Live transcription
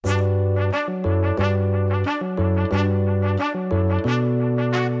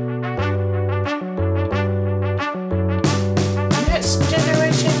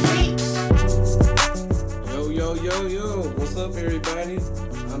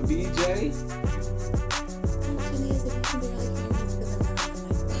I'm BJ.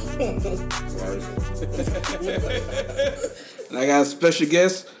 And I got a special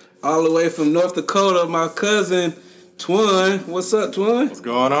guest all the way from North Dakota, my cousin, Twan. What's up, Twan? What's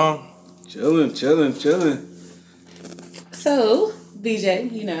going on? Chilling. So,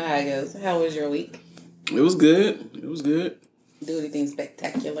 BJ, you know how it goes. How was your week? It was good. Do anything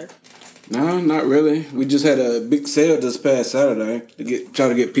spectacular? No, not really. We just had a big sale this past Saturday to try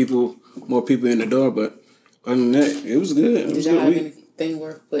to get more people in the door, but other than that, it was good. Did y'all have anything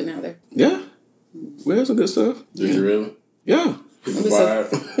worth putting out there? Yeah. We had some good stuff. Did you really? Yeah. Yeah.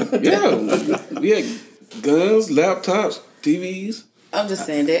 We had guns, laptops, TVs. I'm just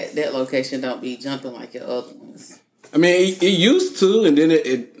saying that location don't be jumping like your other ones. I mean, it used to, and then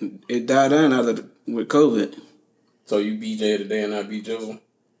it died down with COVID. So you BJ today and not BJ?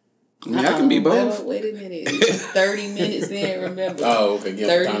 I mean, I can be both. Well, wait a minute. 30 minutes in, remember? Oh, okay. Give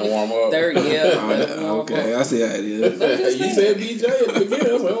them time to warm up. 30, yeah. Okay, I see how it is. You said BJ at the beginning.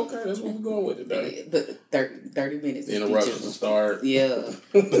 I was like, okay, that's what we're going with today. But 30 minutes. The interruptions will start. Yeah.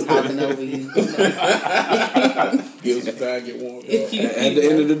 Talking over you. Give us some time to get warmed up. At the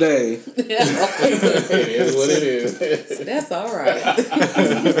end of the day. It is what it is. So that's all right.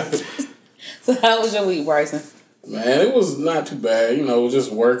 So how was your week, Bryson? Man, it was not too bad. You know,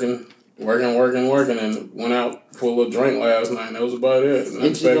 just working, and went out for a little drink last night. That was about it.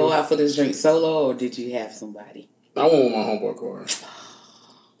 Did you go out for this drink solo, or did you have somebody? I went with my homeboy car.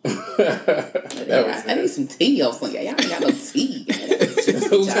 I need some tea or something. Y'all ain't got no tea.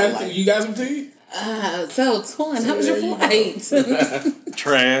 You got some tea? So, Twan, how was your flight?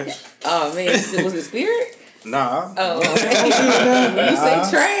 Trash. Oh, man. Was it Spirit? Nah. Oh, okay. When you say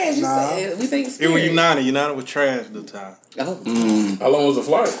trash, you say, we think Spirit. It was United was trash at the time. Oh. How long was the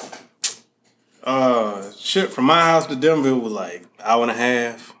flight? Shit, from my house to Denver was like an hour and a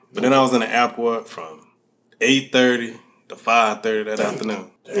half. But then I was in the airport from 8:30 to 5:30 that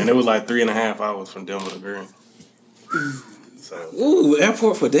afternoon. And it was like 3.5 hours from Denver to Green. So. Ooh,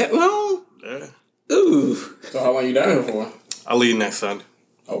 airport for that long? Yeah. Ooh. So how long you down here for? I leave next Sunday.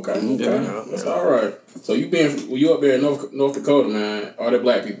 Okay. That's all right. So you up there in North Dakota, man? Are there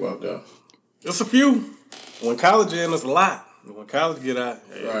black people up there? It's a few. When college in, it's a lot. When college get out,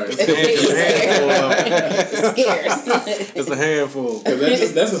 right. It's a handful.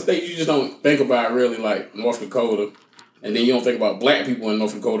 That's a state you just don't think about really, like North Dakota. And then you don't think about black people in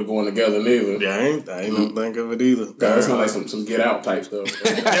North Dakota going together neither. Yeah, I ain't don't think of it either. That's not like some get out type stuff.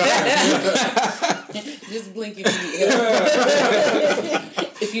 Just blink if you need help.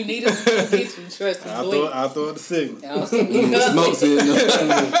 If you need us to get you, trust me, blink. I'll throw the signal. Smokes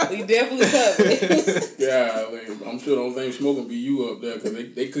it. We definitely covered. Yeah, I'm sure the only thing smoking be you up there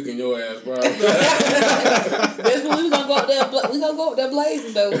because they cooking your ass, bro. That's when we gonna go up there. We gonna go up there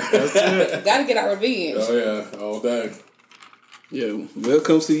blazing though. Gotta get our revenge. Oh yeah, all day. Yeah, we'll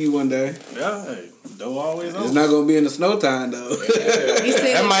come see you one day. Yeah, hey, door always open. It's not gonna be in the snow time though. He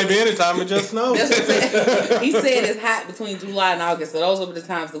said that might be any time it just snows. That's what he said it's hot between July and August, so those will be the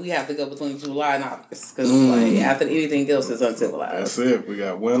times that we have to go between July and August because like after anything else is uncivilized. That's it. We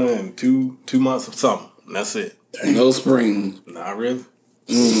got winter and two months of summer. And that's it. No spring. Not really.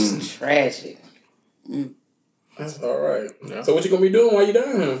 Tragic. That's all right. Yeah. So what you gonna be doing while you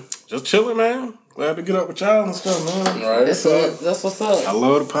down here? Just chilling, man. Glad to get up with y'all and stuff, man. All right, that's what's up. I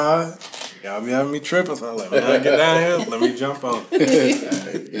love the pod. Y'all be having me tripping, so I'm like, when I get down here, let me jump on.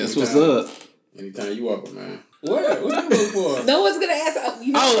 That's what's up. Anytime you welcome, man. What you looking for? No one's gonna ask.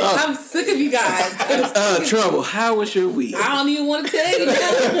 I'm sick of you guys. Trouble. How was your week? I don't even want to tell you.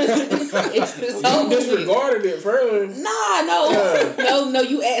 You disregarded it further. No.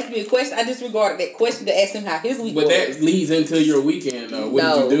 You asked me a question. I disregarded that question to ask him how his week was. But that leads into your weekend, though.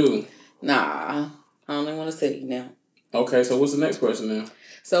 What did you do? Nah, I don't even want to tell you now. Okay, so what's the next question then?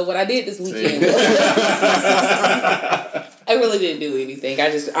 So what I did this weekend, I really didn't do anything.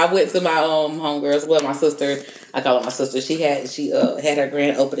 I went to my homegirls. Well, my sister, I call her my sister. She had her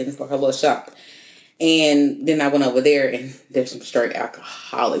grand opening for her little shop, and then I went over there, and there's some straight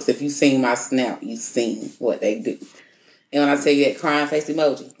alcoholics. If you seen my snap, you seen what they do. And when I tell you that crying face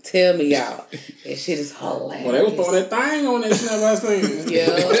emoji, tell me y'all, that shit is hilarious. Well, they was throwing that thing on that snap I seen. Yeah.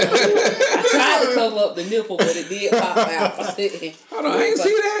 I tried to cover up the nipple, but it did pop out. Hold on, I ain't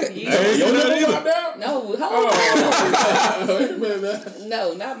see that. Your nipple popped out? No, hold on.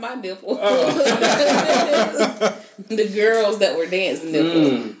 No, not my nipple. The girls that were dancing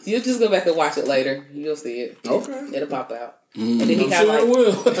nipple. You'll just go back and watch it later. You'll see it. Okay. It'll pop out. And then he kind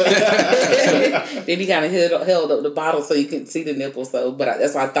of then he kind of held up the bottle so you couldn't see the nipple. So, but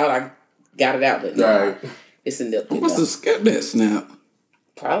that's why I thought I got it out. But no, right. It's a nipple. I must have skipped that snap.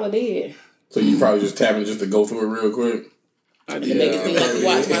 Probably did. So you probably just tapping just to go through it real quick. To make it seem like you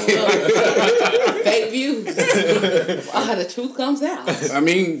watch my stuff. Fake views. The truth comes out. I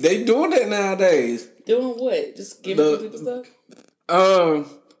mean, they doing that nowadays. Doing what? Just giving people stuff?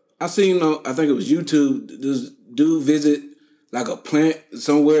 I seen I think it was YouTube, this dude visit like a plant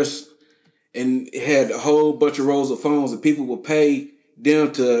somewhere and it had a whole bunch of rows of phones and people would pay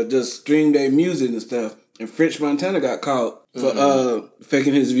them to just stream their music and stuff. And French Montana got caught for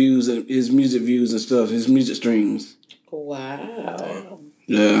faking his views and his music views and stuff, his music streams. Wow.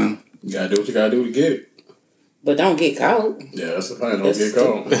 Yeah. You gotta do what you gotta do to get it. But don't get caught. Yeah, that's the thing. Don't get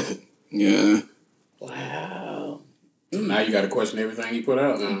caught. Yeah. Wow. Now you gotta question everything he put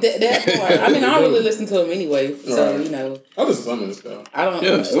out now. That part. I mean, I don't really listen to him anyway. So, Right. you know. I listen to some of this stuff. I don't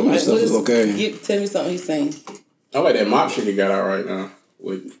Yeah, some of this stuff is okay. Tell me something he's saying. I like that mop shit he got out right now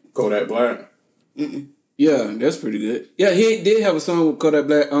with Kodak Black. Yeah, that's pretty good. Yeah, he did have a song with Kodak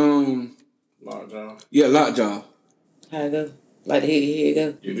Black. Lockjaw. Yeah, Lockjaw. How it go? Like, here you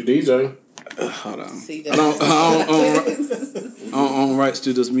go. You the DJ. Hold on. See I don't own rights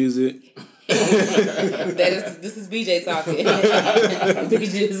to this music. This is BJ talking.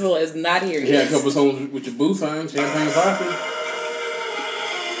 BJ is not here He had a yet. couple songs with your boo thing, Champagne Poppy.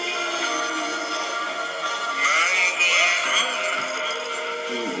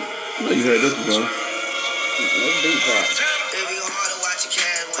 I know you heard this before.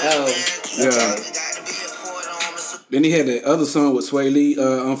 Oh. Yeah. Then he had the other song with Sway Lee,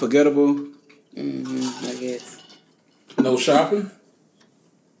 Unforgettable. I guess. No Shopping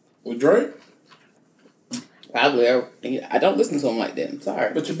with Drake. Probably. I don't listen to him like that. I'm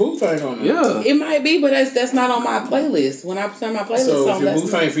sorry. But your boo thing on there. Yeah. It might be, but that's not on my playlist. When I turn my playlist So if on, your boo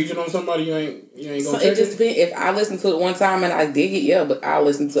that's thing featured on somebody, you ain't gonna so check it just depends. If I listen to it one time and I dig it, yeah, but I'll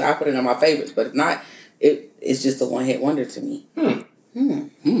put it on my favorites. But if not, it's just a one hit wonder to me.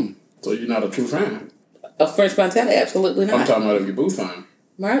 So you're not a true fan. Of French Montana, absolutely not. I'm talking about of your boo thing.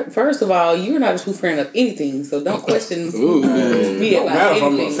 Right? First of all, you're not a true fan of anything, so don't question me No about matter if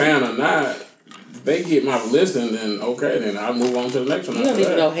I'm a anything. fan or not. If they get my listen, then okay, then I'll move on to the next one. You don't after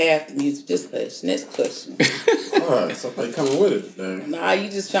even that. know half the music. Just hush. Next question. Alright, somebody coming with it today. Nah, you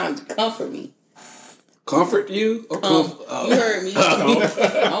just trying to comfort me. Comfort you? Or You heard me.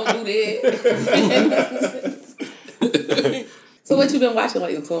 Don't do that. So what you been watching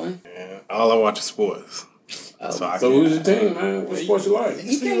lately, Toy? Yeah, all I watch is sports. So who's your team, man? What sports you like?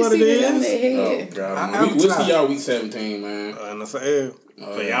 You can't what see it it on is? their Oh head. God, I- man. I'm We'll tired. see y'all week 17, man. And I say,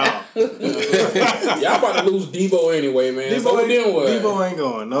 for y'all. Y'all about to lose Debo anyway, man. So what then what? Debo ain't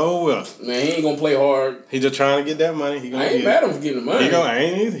going nowhere. Man, he ain't gonna play hard. He just trying to get that money. He gonna I ain't get mad it. at him for getting the money. I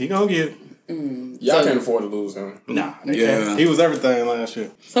ain't either. He gonna get it. Y'all can't afford to lose him. Nah, Yeah. can't. He was everything last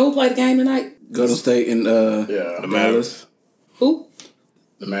year. So who played the game tonight? Golden State and Yeah, The Mavericks. Who?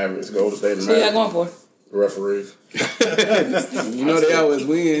 the Mavericks, Golden State, the Who y'all Mavericks. going for? The referees. you know they always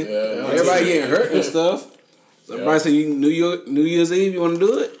win. Yeah. Everybody getting hurt and stuff. So everybody say New Year's Eve, you want to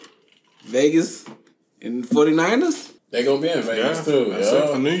do it? Vegas and 49ers? They gonna be in Vegas too. That's it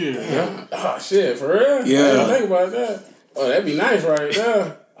for New Year. Yeah. Oh shit, for real? Yeah. I didn't think about that. Oh, that'd be nice right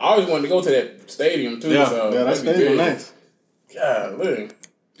there. I always wanted to go to that stadium too. Yeah, so yeah, that's that'd be big. nice. Golly.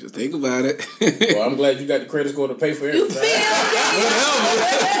 Just think about it. Well, I'm glad you got the credit score to pay for You everything.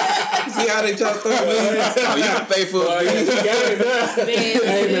 See how they try to throw it? Oh, you can pay for Oh, yeah, it. you got it.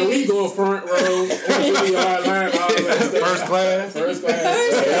 Hey man, we going front row, 150 yard line, all that stuff. First class. First class.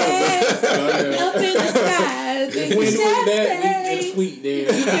 Up in the sky. If we doing that, we get a suite then.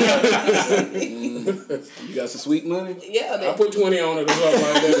 You got some sweet money? Yeah, I put 20 on it or something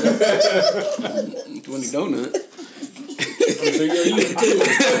like that. 20 donut. So you're eating too.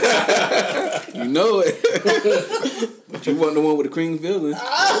 You know it. But you want the one with the cream filling.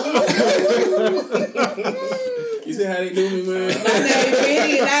 You see how they do me, man? My name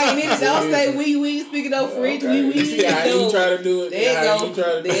Benny and I ain't in it. Don't say we. Speaking of French, we. See how he try to do it. There you How he go.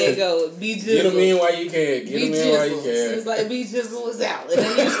 try to do There you it. go. Be just. Get them in while you can. Get Be them in while you jizzle. can. It's like Be Jizzle was out.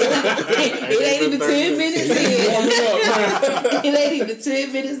 It ain't even 10 minutes in. It ain't even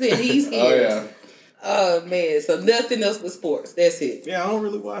 10 minutes in. He's here. Oh yeah. Oh man. So nothing else but sports. That's it. Yeah, I don't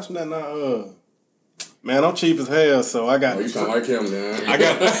really watch that now. Man, I'm cheap as hell, so I got. Oh, you sound like him, man. I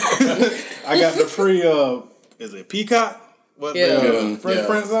got the free. Is it Peacock? What Yeah. the Fresh Yeah.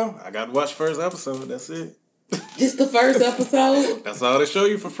 Prince on? I got to watch the first episode. That's it. Just the first episode. That's all they show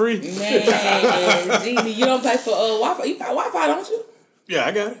you for free. Man, Genie, you don't pay for Wi-Fi. You got Wi-Fi, don't you? Yeah,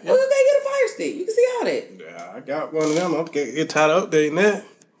 I got it. Well, Yeah, they get a Fire Stick. You can see all that. yeah I got one of them. I'm get tired of updating that.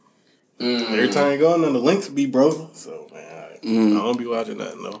 Every time you go in, then the links be broken. So man, I don't be watching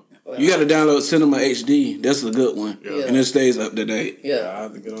that. No. You got to download Cinema HD. That's a good one, Yeah. and it stays up to date. Yeah. I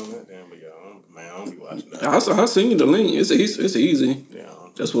have to get on that damn, but I don't be watching that. I seen the link. It's easy. Yeah.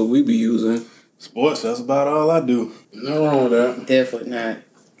 That's what we be using. Sports, that's about all I do. Nothing wrong with that. Definitely not.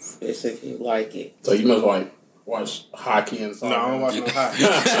 Especially if you like it. So you must like watch hockey and soccer. No, I don't watch no hockey.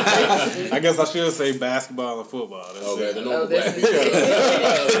 I guess I should say basketball and football. That's Okay, it. the Oh, normal that's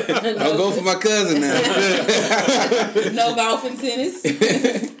black. I'll go for my cousin now. No golf and tennis.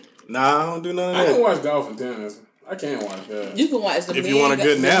 Nah, I don't do none of I can that. watch golf and tennis. I can't watch that. You can watch the If men, you want a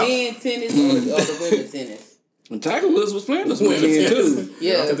good the nap. men tennis or the women tennis. And Tiger Woods was playing this weekend too.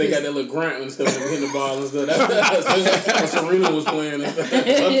 Yeah, Because they got that little grunt and stuff and hitting the ball and stuff. That's when Serena was playing and stuff.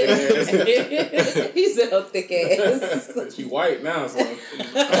 He said her thick ass. She white now, so. Oh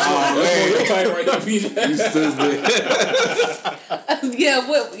You're tight right there, PJ. You stupid.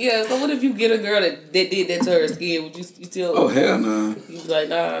 So what if you get a girl that did that to her skin? Would you still? Oh hell no. You be like,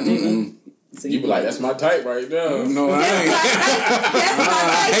 nah, nigga. So You be like, that's my type right there. No, I ain't.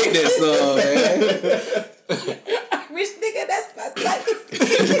 I hate that song, man. rich nigga, that's my type.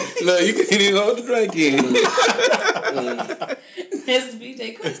 Look, you can't even hold the drink in. That's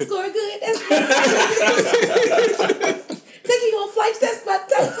BJ. Quick score good. That's my type. Taking on flights. That's my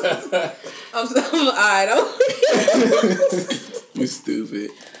type. I'm alright. You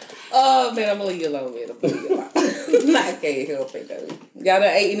stupid. Oh man, I'm gonna leave you alone, man. I'm gonna leave you alone. I can't help it though. Y'all done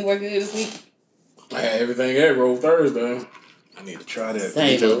ate anywhere good this week? I had everything at Roll Thursday. I need to try that.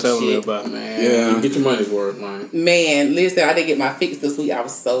 Same You old telling me shit. about it. Man, Yeah. you get your money's worth, man. Man, listen, I didn't get my fix this week. I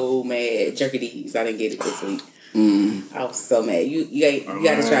was so mad. Jerky D's, I didn't get it this week. I was so mad. You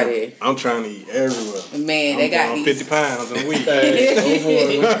gotta try that. I'm trying to eat everywhere. Man, they I'm got going these. 50 pounds in a week. Hey, go for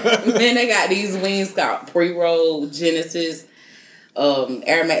it, man. Man, they got these wings called pre-roll Genesis,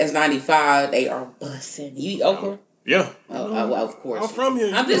 Air Max 95. They are busting. You eat okra? Yeah. Well, of course. I'm from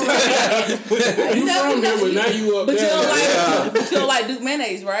here. I'm just saying. You from here, but now you up But you there. don't like Duke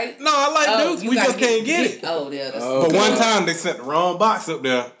mayonnaise, right? No, I like Dukes. you We gotta just can't get it. Oh, yeah. That's But one time they sent the wrong box up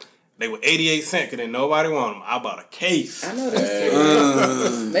there. They were 88 cents because then nobody wanted them. I bought a case. I know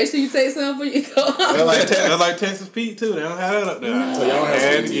that's Make sure you take some for you go. They're like Texas Pete too. They don't have that up there. So y'all Had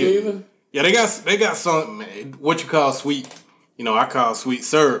have to sweet get it. either? Yeah, they got some what you call sweet. You know, I call sweet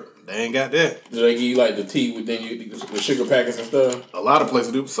syrup. They ain't got that. Do they give you like the tea with the sugar packets and stuff? A lot of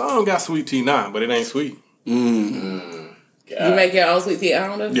places do. Some got sweet tea now, but it ain't sweet. You make your own sweet tea at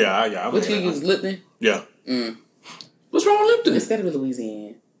home? Yeah. I What make you it. use, Lipton? Yeah. What's wrong with Lipton? It's gotta be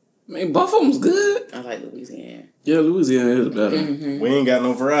Louisiana. Man, Buffalo's good. I like Louisiana. Yeah, Louisiana is better. We ain't got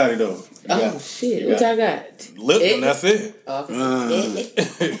no variety though. Oh shit! What y'all got? Lipton, that's it.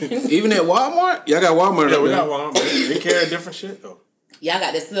 Even at Walmart? Y'all got Walmart Yeah, up we there. got one. They carry different shit though. Y'all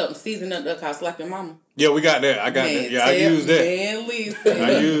got this something seasoned up there called Slap Your Mama. Yeah, we got that. I got that. Yeah, I use that. Man, listen.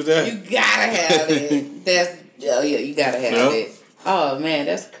 I use that. You gotta have it. That's you gotta have Yep. it. Oh man,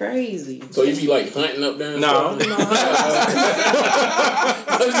 that's crazy. So you be like hunting up there? And No. stuff?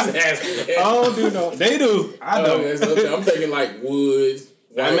 I'm just asking. I don't do no. They do. I don't. Okay, so I'm thinking like woods.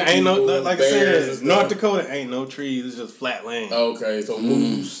 I mean, ain't no people, like I bears and said. stuff. North Dakota ain't no trees. It's just flat land. Okay, so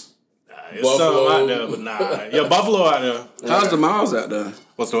moose. It's Buffalo. some out there, but nah. Yeah, Buffalo out there. How's the miles out there?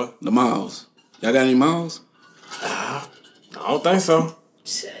 What's the what? The miles. Y'all got any miles? I don't think so.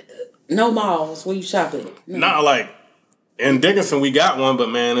 No malls. Where you shop at? No. Not like in Dickinson we got one, but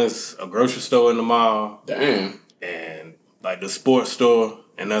man, it's a grocery store in the mall Damn. and like the sports store,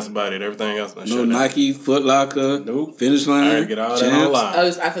 and that's about it. Everything else done No shut down. Nike, Foot Locker, Nope. Finish Line. I gotta get all that Champs. online.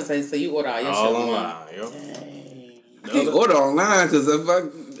 Oh, I can say so. You order all your All shit online. Yo. I can't order online because if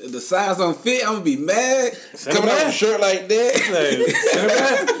the size don't fit, I'm gonna be mad. Send Coming it out back. with a shirt like that. Hey, send it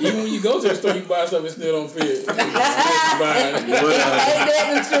back. Even when you go to the store, you buy something that still don't fit. Ain't that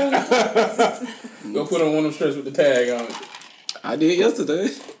the truth? Go put on one of them shirts with the tag on it. I did yesterday.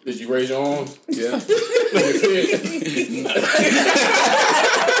 Did you raise your arms? Yeah.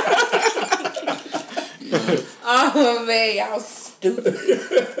 Oh man, y'all stupid.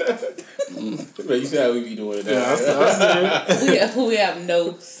 You see how we be doing it. We have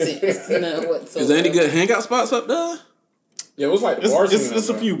no sense, none whatsoever. Is there any good hangout spots up there? Yeah, it was like the bar scene It's up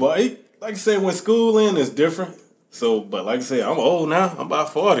a there. few, but like I said, when school in is different. So, but like I said, I'm old now. I'm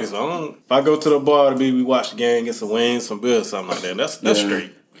about 40, so if I go to the bar to we watch the game, get some wings, some beer, something like that. That's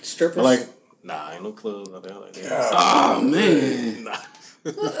straight. Strippers. But like, nah, ain't no clubs out there like that. Oh man. Nah.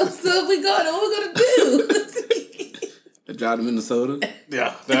 So if we go, then what we gonna do? I drive to Minnesota.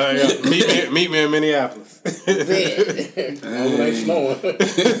 Yeah. Meet me in Minneapolis. Ain't snowing.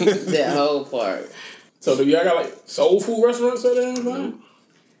 That whole part. So do y'all got like soul food restaurants out there?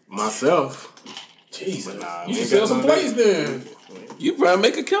 Myself. Jesus. Nah, You we should ain't sell got some none of plates then. You probably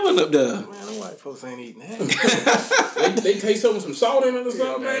make a killing up there. Man, them white folks ain't eating that. They taste something with some salt in it or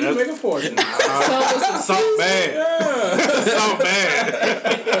something, man. You make a fortune. Salt bad. Yeah. Salt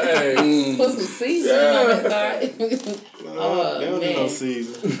bad. Hey. Put some seasoning on that thing. Oh, They don't need man. no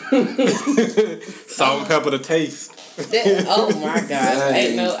season. Salt and pepper to taste. Oh my God!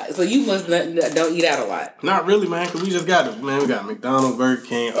 Ain't no. So you must don't eat out a lot. Not really, man, because we just got it. Man, we got McDonald's, Burger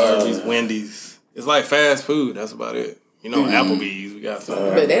King, Arby's, Wendy's. It's like fast food. That's about it. You know, Applebee's. We got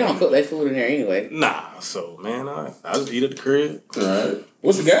something. But they don't cook their food in there anyway. Nah, so, man, I just eat at the crib. All right.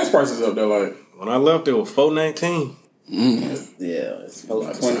 What's the gas prices up there like? When I left, it was $4.19. Yeah, it's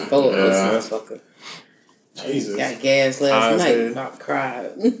 424. Yeah. Jesus. Got gas last night. said- About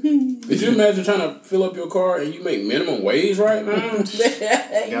cried. Could you imagine trying to fill up your car and you make minimum wage right now?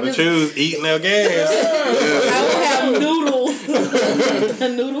 Gotta choose eating or gas. I would have noodles. The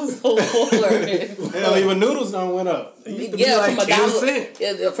noodles for Hell, even noodles done went up. They used to be yeah, like from 10 $1. cents.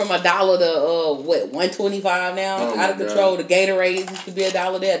 Yeah, from $1 to $1.25 now. Oh, Out of my control. The Gatorade used to be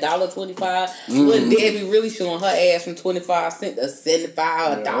 $1 there, $1.25. Little Debbie really showing her ass from 25 cents to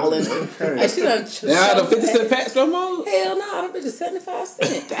 75 $1. Like she done. Now the 50-cent packs no more. Hell no, them bitches 75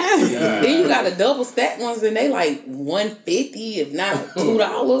 cents. Then you got the double stack ones and they like $1.50, if not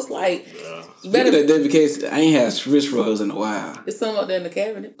 $2. Like you Speaking better. of Debbie Case, I ain't had Swiss rolls in a while. There's some up there in the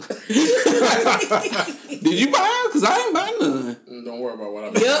cabinet. Did you buy them? Because I ain't buying none. Don't worry about what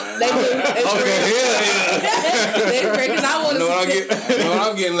I'm Yep, they do. They because I wanted I know what some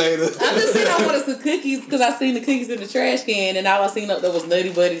I'm getting later. I just said I wanted some cookies because I seen the cookies in the trash can and all I seen up there was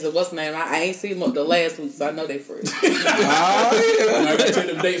Nutty Buddies or what's the name. I ain't seen them up there last week, so I know they fresh. Oh, yeah. I gotta check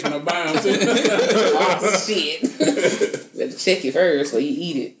them dates when I buy them too. Oh shit! Better check it first before you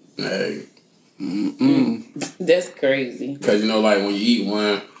eat it. Hey, That's crazy. because you know, like when you eat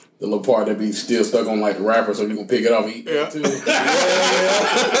one, the little part that be still stuck on like the wrapper, so you can pick it off and eat that too.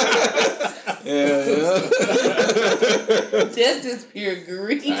 That's just pure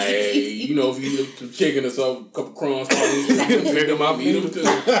greed. Hey, you know, if you eat some chicken or something, a couple crumbs, you pick them up and eat them too.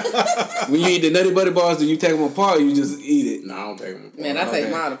 When you eat the Nutty Buddy bars, do you take them apart or you just eat it? No, I don't take them. Man, I take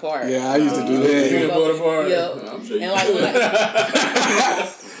mine apart. Yeah, I used to do Peanut that. butter bar. Yep. I'm sure you And like when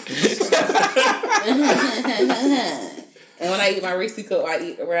and when I eat my Reese cup, I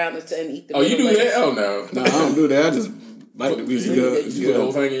eat around and eat the. Oh, you do middle that? Oh, no. No, I don't do that. I just bite the piece of You gut. put the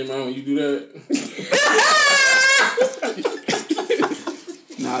whole thing in your mouth when you do that?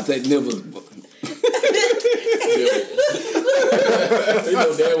 Nah, I take nibbles. You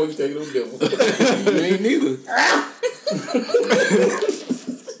know, Dad, when you taking those nibbles. You ain't neither.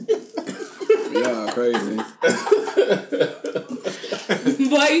 Yeah, crazy.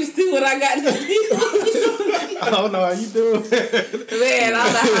 Boy, you see what I got to do? I don't know how you doing. Man,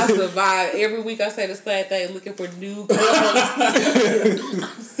 I know how to survive. Every week I say the same thing, looking for new clothes.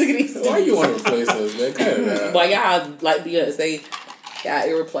 I'm sick of these Why you want to replace us, man? Cut it out. Boy, y'all like Beyonce, y'all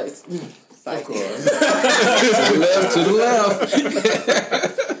irreplaceable. Of course. To the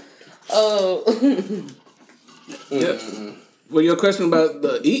left. Oh. Yeah. Well, your question about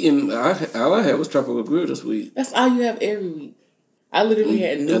the eating, all I had was tropical grill this week. That's all you have every week. I literally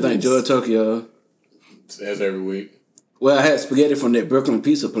had I noodles. think Joy Tokyo. That's every week. Well, I had spaghetti from that Brooklyn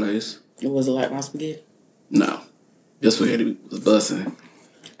pizza place. It wasn't like my spaghetti. No. Your spaghetti was busting.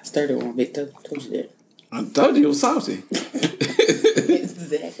 I stirred it on big toe. Told you that. I told you it was salty.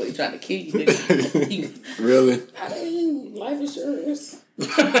 Exactly. Trying to kill you. Nigga. Really? I ain't life insurance.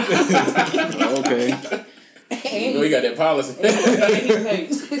 Okay. You know, you got that policy.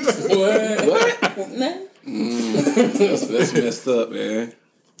 What? What? No. That's messed up, man.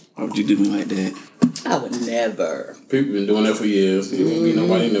 Why would you do me like that? I would never. People been doing that for years. It won't be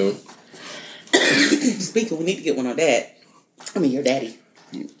nobody knew. Speaking, we need to get one on that. I mean, your daddy.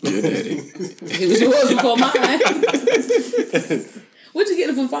 Your daddy. It was yours before mine. What'd you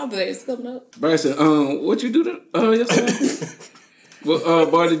get from Father's Day? It's coming up. Bryson, what you do yesterday?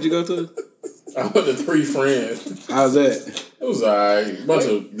 What bar did you go to? I went to 3 friends. How's that? It was alright. A bunch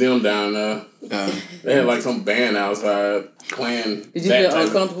of them down there. They had like some band outside playing. Did you that feel type of-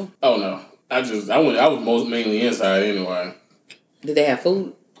 uncomfortable? Oh no. I was mainly inside anyway. Did they have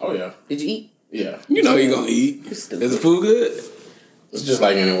food? Oh yeah. Did you eat? Yeah. You know you're gonna eat. Is Stupid. the food good? It's just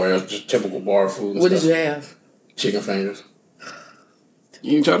like anywhere. It's just typical bar food. And What did stuff. you have? Chicken fingers.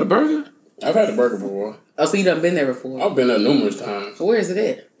 You ain't try the burger? I've had a burger before. Oh, so you done been there before. I've been there numerous times So where is it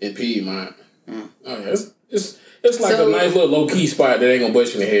at? in Piedmont. Oh yeah, it's like So- a nice little low key spot that ain't gonna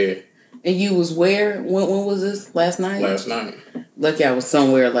bust you in the head. And you was where? When was this? Last night? Last night. Lucky I was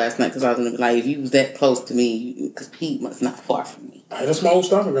somewhere last night because I was gonna be like, if you was that close to me, because Piedmont's not far from me. That's my old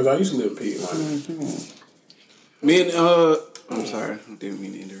stomach because I used to live in Piedmont. Mm-hmm. Me and I'm sorry, I didn't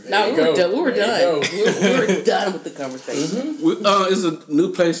mean to interrupt. No, we were done. We were done. We were done with the conversation. Mm-hmm. It's a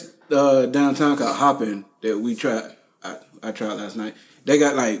new place downtown called Hoppin' that we tried. I tried last night. They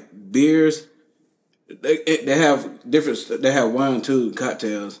got like beers. They have different. They have wine too,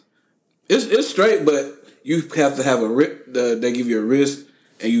 cocktails. It's straight, but you have to have they give you a wrist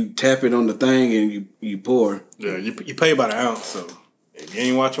and you tap it on the thing and you pour. Yeah, you pay by the ounce, so if you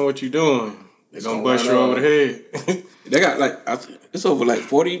ain't watching what you doing, they're gonna bust you run over the head. They got it's over like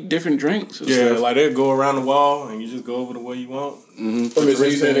 40 different drinks. Yeah, stuff. like they'll go around the wall and you just go over the way you want. Mm-hmm. So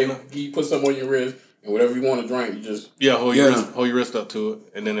you said you put something on your wrist and whatever you want to drink, you just hold your wrist up to it,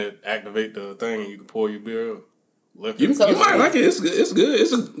 and then it activate the thing, and you can pour your beer up. You might like it. It's good. It's good.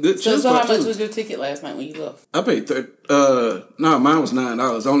 It's a good. So how much was your ticket last night when you left? I paid mine was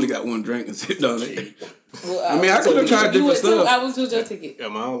 $9. I only got one drink and sipped on it. Well, I mean, I could have tried different stuff. How much was your ticket? Yeah,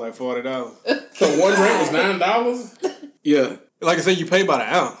 mine was like $40. so one drink was $9. Yeah. Like I said, you pay by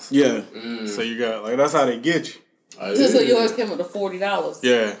the ounce. Yeah. So you got that's how they get you. So yours came up to $40.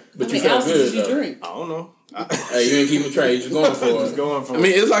 Yeah, but how you many felt ounces good. did you drink? I don't know. Hey, you ain't keeping track. You just going for it. Just going for I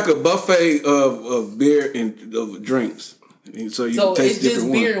mean, it's like a buffet of beer and of drinks. So you can taste it's just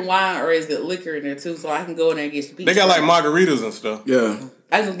different beer ones. and wine, or is it liquor in there too? So I can go in there and get some peach. They got like crown. margaritas and stuff. Yeah.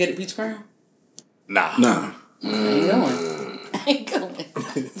 I can go get a peach crown. Nah. Nah. I ain't going. I ain't going. I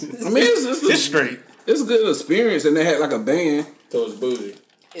mean, It's straight. It's a good experience, and they had like a band. So it's boozy.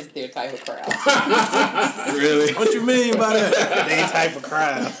 It's their type of crowd. Really? What you mean by that? They type of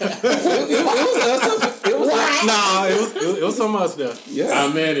crowd. It was Nah, it was some other stuff. Yeah.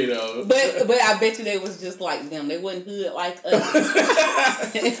 I'm Manny though. But I bet you they was just like them. They wasn't hood like us.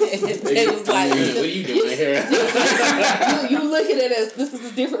 They was like, what are you doing here? you looking at us. This is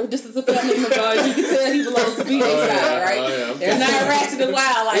a family member. You can tell he belongs to BA side, right? yeah. They're not ratchet and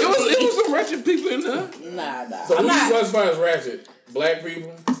wild like It was me. some ratchet people in there. Nah. So I'm who you not. classify as ratchet? Black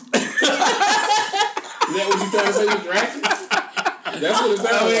people? Is that what you trying to say was ratchet? That's what it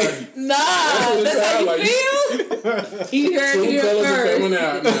sounds like. Nah, what it that's how sound you like. feel. You heard it True here colors are coming first.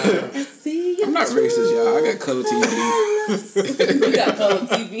 out now. I see you. I'm not racist, y'all. I got color TV. You got color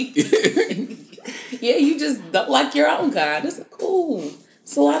TV. Yeah, you just don't like your own kind. It's cool.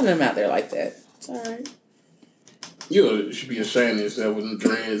 There's a lot of them out there like that. It's alright. You should be ashamed of yourself with them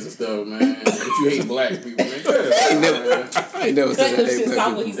dreads and stuff, man. But you hate black people, man. I ain't never Cut said them that. shits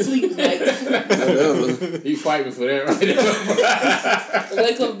off when he's sleeping. Like, Whatever. You fighting for that right now.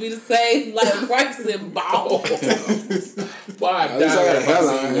 wake up and be the same, like Bryce and ball. Why I At least I got a died if I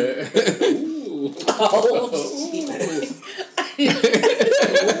hairline. seen that. Ooh. Oh, shit.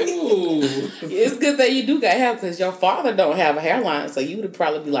 Ooh. It's good that you do got hair because your father don't have a hairline, so you would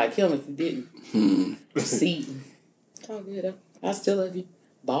probably be like him if you didn't. See. It's all good though. I still love you.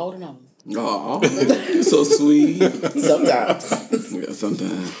 Bald and all. Aw, you're so sweet. Sometimes. Yeah,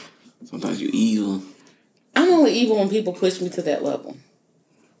 sometimes you're evil. I'm only evil when people push me to that level.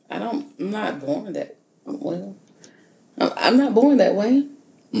 I'm not born that well. I'm not born that way.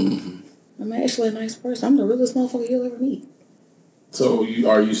 Mm-hmm. I'm actually a nice person. I'm the realest motherfucker you'll ever meet. So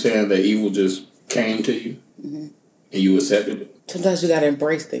are you saying that evil just came to you and you accepted it? Sometimes you gotta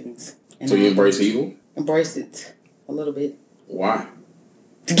embrace things. And So you I embrace evil? embrace it a little bit Why?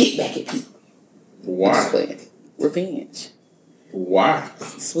 to get back at people. Just Why? playing. Revenge. Why?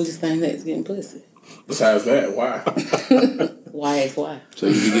 It's the sweetest thing that's getting pussy. Besides that, why? Why ask why? So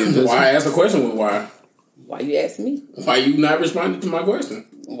you be getting pussy? Why ask a question with why? Why you ask me? Why you not responding to my question?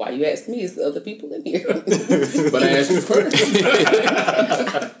 Why you ask me? It's the other people in here. But I asked you first.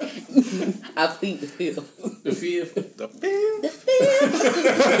 I plead the fifth. The fifth. The fifth.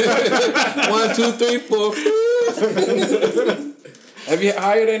 1, 2, 3, 4. Have you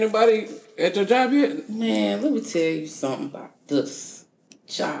hired anybody at your job yet? Man, let me tell you something about this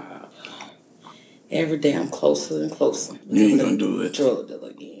job. Every day I'm closer and closer. You ain't gonna do it. Drug dealer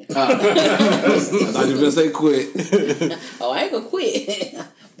again. I thought you were gonna say quit. Oh, I ain't gonna quit.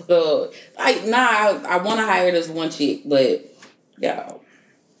 But I want to hire this one chick, but y'all,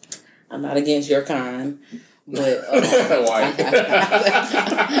 I'm not against your kind. But Why?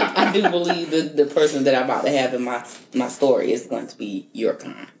 I do believe the person that I'm about to have in my story is going to be your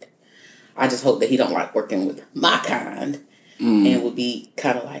kind. I just hope that he don't like working with my kind and would be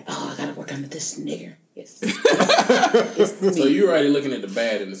kind of like, oh, I gotta work under this nigger. Yes. It's me. So you're already looking at the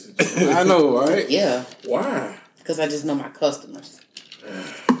bad in the situation. I know, right? Yeah, Why? because I just know my customers.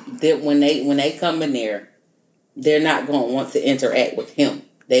 That when they come in there, they're not going to want to interact with him.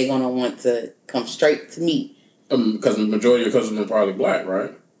 They're going to want to come straight to me. Because the majority of your customers are probably black,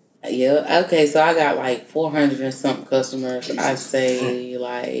 right? Yeah. Okay. So I got like 400 and something customers. I say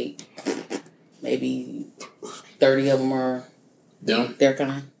like maybe 30 of them are their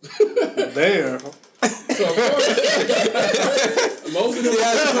kind. Damn. So of course, most of them.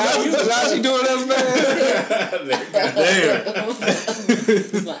 How she doing that,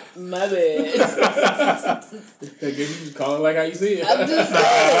 Damn. My bad. I guess you just call it like how you see it. I'm just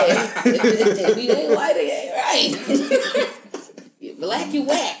saying. If you ain't white, it ain't right. You black, you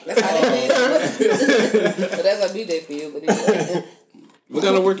whack. That's how they feel. But that's how BJ feel. But anyway. What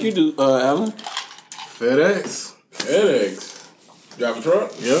kind of work you do, Alan? FedEx. Drive a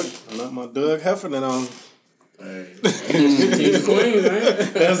truck? Yep. I let my Doug Heffernan on. Hey. King of Queens,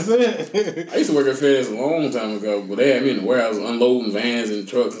 man. That's it. I used to work at FedEx a long time ago, but they had me in the warehouse unloading vans and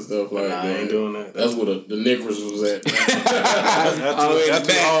trucks and stuff like that. I ain't doing that. That's where the Nicholas was at. That's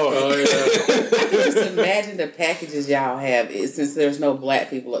too hard. Oh, yeah. Just imagine the packages y'all have. Since there's no black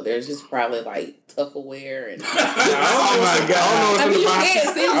people up there, it's just probably like Tupperware and. Oh my God! I mean, you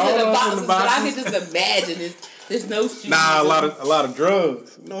can't see what's in the boxes. boxes, but I can just imagine there's no shoes. Nah, a lot of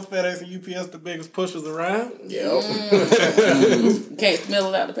drugs. You know, FedEx and UPS the biggest pushers around. Yep. You can't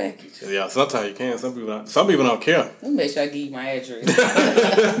smell it out the package. Yeah, sometimes you can. Some people don't care. Let me make sure I give you my address.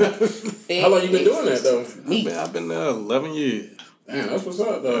 How long you been doing that though? I've been there 11 years. Damn, that's what's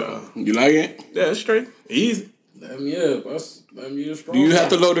up though. You like it? Yeah, it's straight, easy. Let me up. Let me strong. Do you have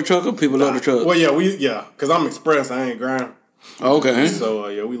to load the truck or people load the truck? Well, yeah, cause I'm express. I ain't ground. Okay. So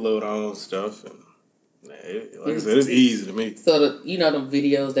we load our own stuff, and like I said, it's easy to me. So the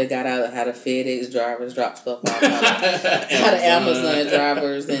videos that got out of how the FedEx drivers drop stuff off, how the Amazon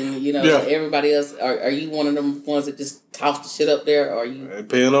drivers, and everybody else. Are you one of them ones that just toss the shit up there, or are you?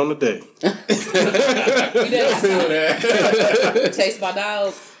 Depending on the day. You feel that? Chase my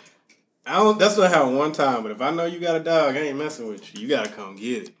dogs. That's what happened one time. But if I know you got a dog, I ain't messing with you. You gotta come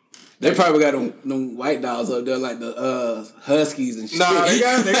get it. They probably got them white dogs up there like the Huskies and shit. Nah, they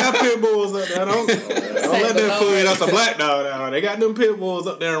got pit bulls up there. Don't let that fool you. That's a black dog down. They got them pit bulls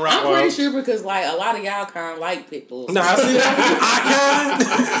up there in Rockwood. I'm pretty sure because like a lot of y'all kind of like pit bulls. Nah, I see that.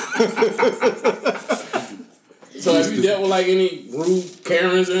 So have you dealt with like any rude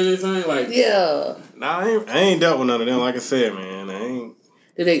Karens or anything? Like yeah. Nah, I ain't dealt with none of them. Like I said, man, I ain't.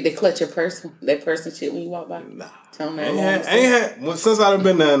 Do they clutch your person shit when you walk by? Nah. I ain't had since I've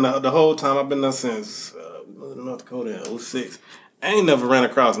been there the whole time. I've been there since North Dakota in 2006. I ain't never ran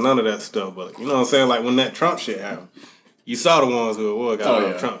across none of that stuff. But you know what I'm saying? Like when that Trump shit happened, you saw the ones who got all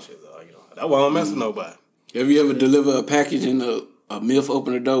the Trump shit. That's why I don't mess with nobody. Have you ever delivered a package and a MILF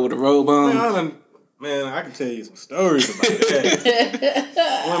opened the door with a robe on? Man, I can tell you some stories about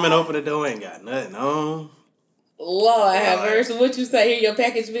that. Women open the door, ain't got nothing on. Lord have mercy. What you say? Here your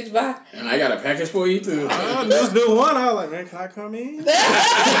package, bitch, bye. And I got a package for you too. I just do one. I was like, man, can I come in? I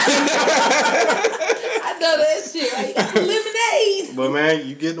know that shit. Like, you got some lemonade. But man,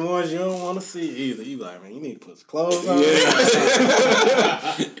 you get the ones you don't want to see either. You like, man, you need to put some clothes on.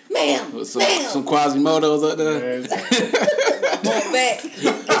 Ma'am. Some Quasimodos up there. I'm going back.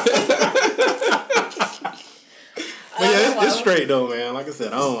 But yeah, it's straight though, man. Like I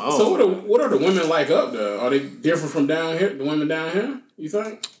said, I don't. So what are the women like up there? Are they different from down here? The women down here, you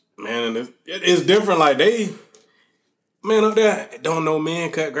think? Man, it's different. Like man up there don't know men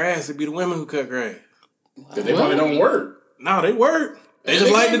cut grass. It be the women who cut grass. Because they probably don't work. No, they work. They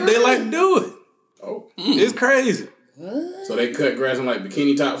just like to do it. Oh, it's crazy. So they cut grass in like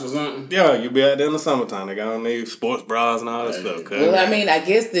bikini tops or something? Yeah, you be out there in the summertime. They got on their sports bras and all that stuff. Well, I mean, I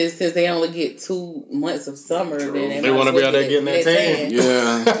guess since they only get 2 months of summer, then they want to be out there getting that tan.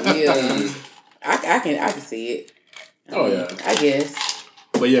 Yeah. Yeah. I can see it. Oh yeah. I guess.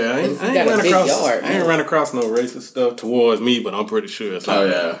 But yeah, I ain't ran across no racist stuff towards me, but I'm pretty sure it's oh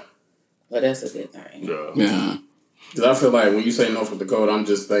yeah. Well, that's a good thing. Yeah. Because I feel like when you say North Dakota, I'm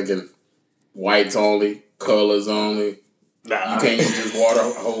just thinking whites only, colors only. Nah. You can't use just water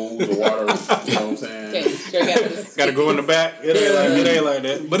hose or water. You know what I'm saying? Gotta go in the back. It ain't like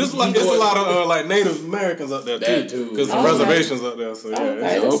that. But it's a lot of like Native Americans up there too. Because the reservations up there. So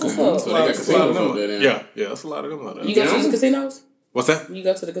yeah. Okay. So they got casinos up there. Then. Yeah, that's a lot of them up there. You go to the casinos? What's that? You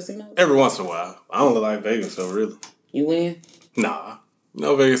go to the casinos? Every once in a while. I don't look like Vegas, so really. You win? Nah.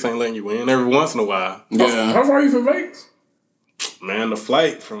 No, Vegas ain't letting you win. Every once in a while. Yeah. How far are you from Vegas? Man, the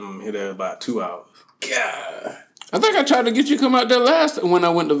flight from here to about 2 hours. God. I think I tried to get you to come out there last when I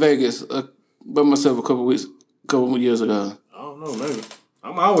went to Vegas by myself a couple years ago. I don't know, maybe.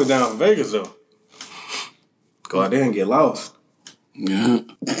 I'm always down for Vegas though. Go out there and get lost. Yeah.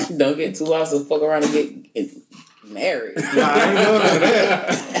 Don't get too lost and fuck around and get married. Nah, I ain't doing none of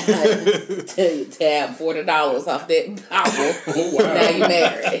that. tab $40 off that bottle. Oh, wow. Now you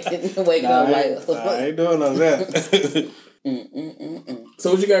married. Wake up like, I ain't doing none of that. So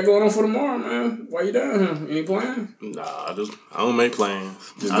what you got going on for tomorrow, man? Why you down here? Any plans? Nah, I don't make plans.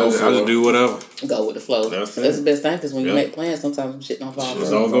 Just I go just for it. do whatever. go with the flow. That's That's it. the best thing because when you Yeah. make plans, sometimes some shit don't fall Just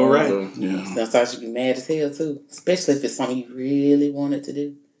through. don't go right. Yeah. Sometimes you be mad as hell too, especially if it's something you really wanted to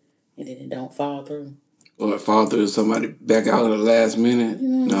do and then it don't fall through. Or fall through somebody back out at the last minute. You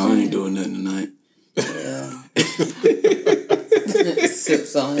know what No, I'm I saying? ain't doing nothing tonight. Yeah.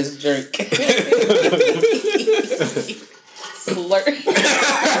 Sips on his drink. Slurp.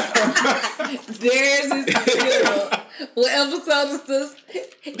 There's his spit up. What episode is this?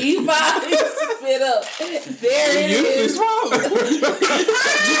 He finally spit up. There it is.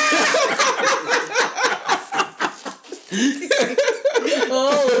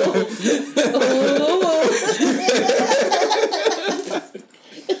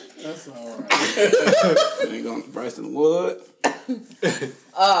 That's all right. Ain't going to Bryson Wood.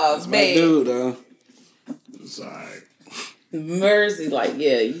 Oh, My man. dude, though. It's all right. Mercy, like,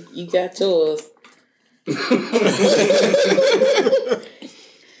 yeah, you got yours.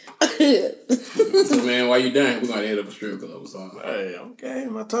 So, man, while you down, we're going to hit up a strip club or something. Hey, okay,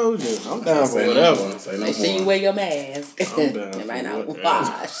 I told you. I'm down for Say no whatever. more. Say no Make sure you more. wear your mask. I'm down It might for not whatever.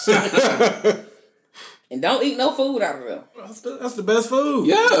 wash. And don't eat no food out of them. That's the best food.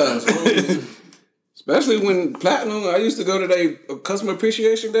 Yeah. Especially when Platinum, I used to go to their customer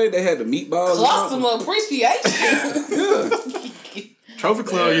appreciation day. They had the meatballs. Customer appreciation. Yeah. Trophy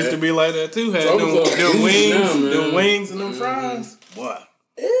Club used to be like that too. Had Trophy Club them easy now, man. them wings and them fries. What?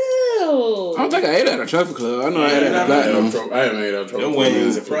 Ew. I don't think I ate at a Trophy Club. I know I ate at a Platinum. I haven't made out Them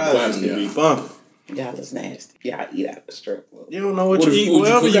wings and fries used to be bumping. Y'all is nasty. Y'all eat out the strip club. You don't know what Would you you eat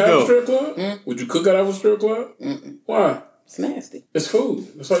wherever cook you out of a go. strip club? Would you cook out of a strip club? Why? It's nasty. It's food.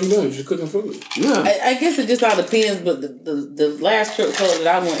 That's all you're doing. You're just cooking food. Yeah. I guess it just all depends, but the last strip club that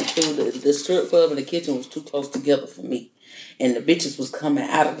I went to, the strip club and the kitchen was too close together for me. And the bitches was coming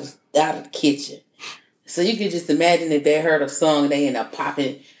out of the kitchen. So you could just imagine if they heard a song, they end up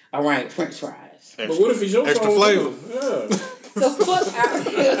popping around french fries. But what if it's your Extra song, flavor. too? Yeah. The fuck out of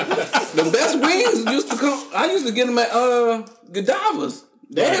here. The best wings used to come. I used to get them at Godiva's.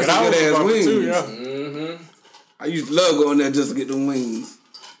 They had some Godiva's good ass bumping wings. too, yeah. I used to love going there just to get them wings.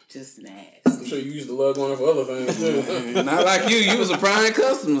 Just nasty. I'm sure you used to love going for other things, too. Not like you. You was a prime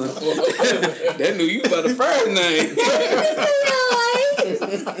customer. They knew you by the first name.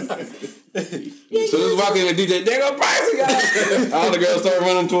 So just walk in and DJ, there go Bryson, guys. All the girls start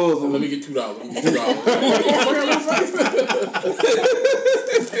running towards them. Let me get $2.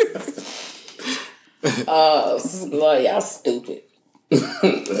 Lord, y'all stupid.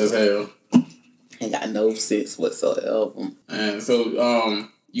 That's hell. Ain't got no sense whatsoever. And so,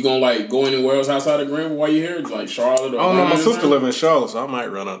 you gonna like go anywhere else outside of Greenville while you're here? Like Charlotte or I don't know. My Atlanta? sister live in Charlotte, so I might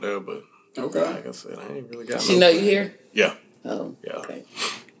run out there. But Okay. like I said, I ain't really got. She no know you plan. here? Yeah, Oh, yeah. okay.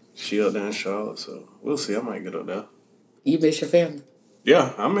 She up there in Charlotte, so we'll see. I might get up there. You miss your family,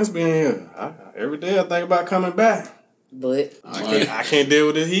 Yeah, I miss being here. Every day I think about coming back. but I can't deal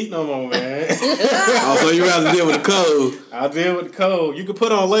with the heat no more, man. Also, you rather deal with the cold. I'll deal with the cold. You can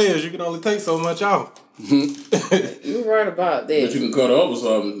put on layers. You can only take so much off. you're right about But you that. can cut up or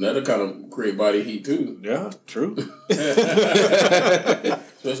something. That'll kind of create body heat too. Yeah, true.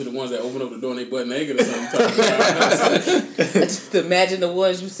 Especially the ones that open up the door and they butt naked or something. Just imagine the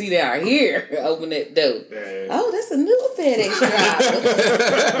ones you see that are here. Open that door. Yeah. Oh, that's a new FedEx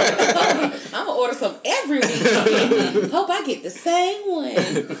driver. I'm gonna order some every weekend. Hope I get the same one.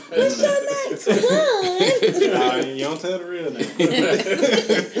 What's your next one? Nah, you don't tell the real name.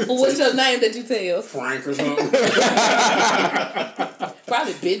 What's your name that you tell? Frank or something.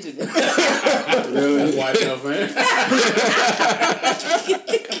 Probably Benjamin. White enough, man.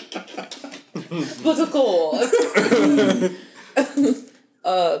 But of course.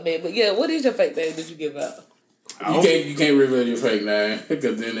 Man, but yeah, what is your fake name that you give out? You can't reveal your fake name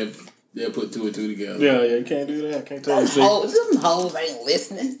because then they'll put two and two together. Yeah, you can't do that. Can't tell you. Them hoes ain't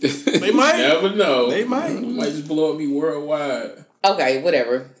listening. They might. Never know. They might. You might just blow up me worldwide. Okay,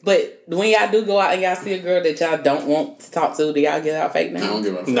 whatever. But when y'all do go out and y'all see a girl that y'all don't want to talk to, do y'all give out fake I names? don't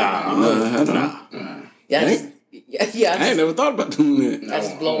give a fuck. I don't. Y'all just, yeah, I ain't never thought about doing that. I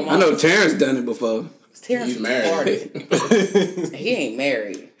just blow him I off. know Terrence done it before. Terrence He's is married. retarded. He ain't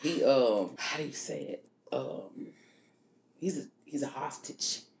married. He how do you say it? He's a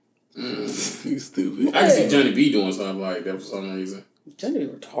hostage. You stupid. I can see Johnny B doing something like that for some reason. Johnny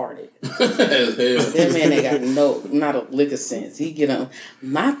retarded. As hell. That man ain't got not a lick of sense. He get on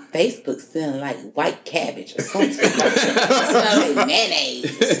my Facebook smelling like white cabbage or something. Smell like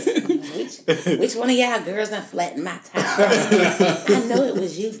mayonnaise. Which one of y'all girls done flattened my tire? I know it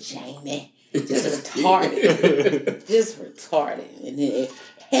was you, Jamie. Just retarded. And then,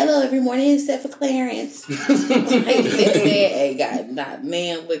 hello every morning except for Clarence. Like, that man ain't got not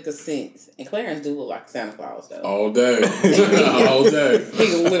man lick of sense. And Clarence do look like Santa Claus though. All day. All day.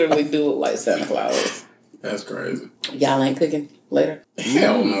 He literally do look like Santa Claus. That's crazy. Y'all ain't cooking later?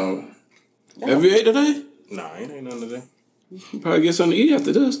 Hell no. Have you ate today? Nah, ain't nothing today. You probably get something to eat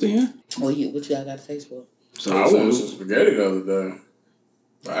after this then. What y'all got to taste for? So, I wanted some spaghetti the other day.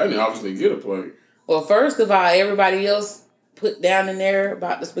 I didn't obviously get a plate. Well, first of all, everybody else put down in there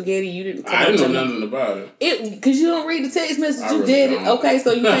about the spaghetti. You didn't. I didn't know nothing about it. Because you don't read the text message. I You really did it. don't. Okay,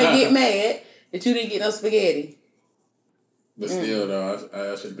 so you can't get mad that you didn't get no spaghetti. But still, though,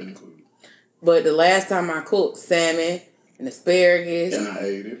 I should have been included. But the last time I cooked salmon and asparagus, And I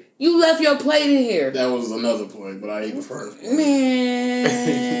ate it. you left your plate in here. That was another plate, but I ate the first one.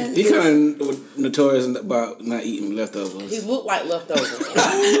 Man. he kind of notorious about not eating He leftovers. looked like leftovers. I'm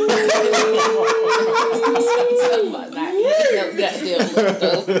talking about not eating no goddamn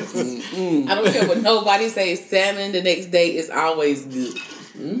leftovers. I don't care what nobody says. Salmon the next day is always good.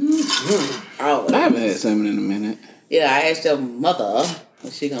 Always. I haven't had salmon in a minute. Yeah, I asked your mother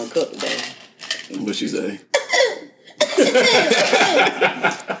what she gonna cook today. What she say?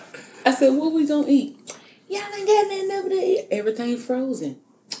 I said, what we gonna eat? Y'all ain't got nothing over there. Everything frozen.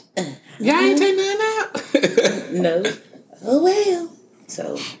 Y'all ain't take nothing out. No. Oh well.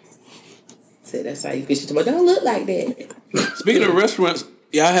 So that's how you fish it. But don't look like that. Speaking of restaurants,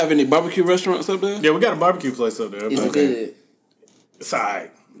 y'all have any barbecue restaurants up there? Yeah, we got a barbecue place up there. It's good. It's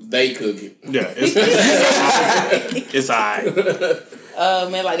alright. They cook it. Yeah, it's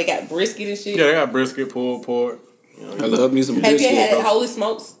alright. Man, like they got brisket and shit. Yeah, they got brisket, pulled pork. You know, I love me some Have you brisket. had Holy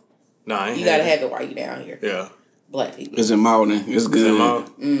Smokes? nah, I ain't You had gotta it. have it while you down here. Yeah. Black people. It's in Malden. It's good. In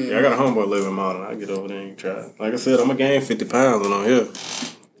Malden? Yeah, I got a homeboy living in Malden. I get over there and try it. Like I said, I'm gonna gain 50 pounds when I'm here.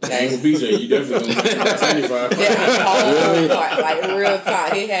 Dang, BJ, you definitely gonna get 75. Yeah, whole part, like real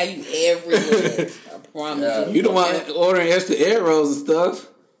talk. He had you everywhere. I promise Yeah. you. You don't want ordering extra egg rolls and stuff.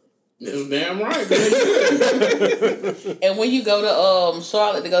 That's damn right. And when you go to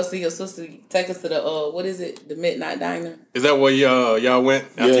Charlotte to go see your sister, take us to the what is it? The Midnight Diner. Is that where y'all went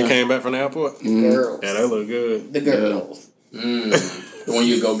after Yeah. you came back from the airport? Girls. Yeah, that look good. The girls. The one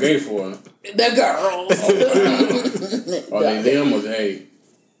you go gay for. The girls. Are they them or they?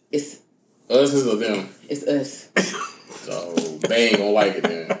 It's Us is or them? it's us. So they ain't gonna like it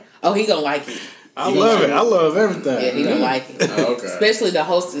then. Oh, he gonna like it. I love it. I love everything. Yeah, he gonna like it. Oh, okay. Especially the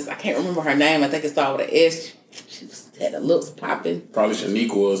hostess. I can't remember her name. I think it started with an S. She had her lips popping. Probably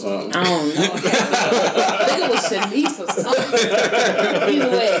Shaniqua or something. I don't know. I think it was Shanice or something.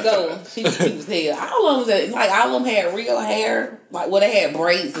 Either way it goes, she was cute as hell. All of them, all of them had real hair. Like, well, they had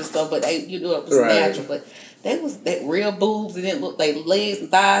braids and stuff, but it was Right. natural. But they was real boobs. It didn't look like legs and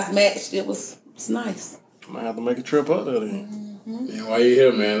thighs matched. It's nice. Might have to make a trip up there then. And while you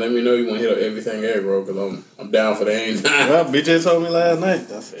here, man, let me know you want to hit up everything egg roll because I'm down for the anytime. Well, BJ told me last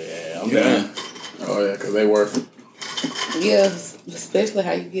night. I said, yeah, I'm down. Oh yeah, because they worth it. Yeah, especially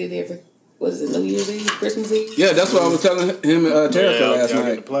how you get it every, what is it, New Year's Eve, Christmas Eve? Yeah, that's what I was telling him and Terica last y'all get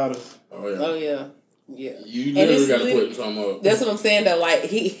the night. platters. Oh yeah. Oh, yeah. Yeah. You And literally it's got to lit- put something up. That's what I'm saying. That like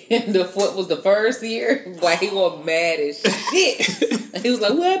the foot was the first year, why he was mad as shit. And he was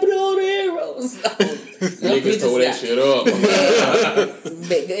like, "What happened to all the arrows?" Niggas tore that shit up.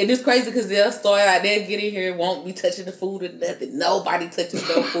 And it's crazy because they'll start out there, get in here, won't be touching the food or nothing. Nobody touches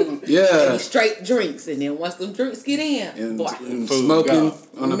no food. Yeah. They be straight drinks, and then once them drinks get in, And, boy, and Food smoking gone.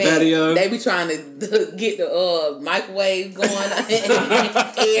 on the man, patio. they be trying to get the microwave going.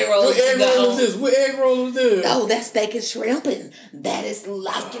 Arrows What egg roll going. was this? What egg roll was this? Oh, that's steak and shrimp, and that is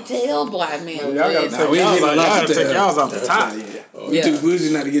lobster tail, boy, man. Y'all gotta Nah, take we ain't y'all getting out. Y'all lobster gotta take tail. y'all off the top. We Yeah. too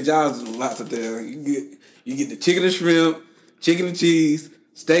bougie not to get y'all lots of there. You get the chicken and shrimp, chicken and cheese,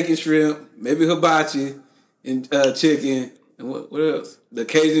 steak and shrimp, maybe hibachi and chicken, and what else? The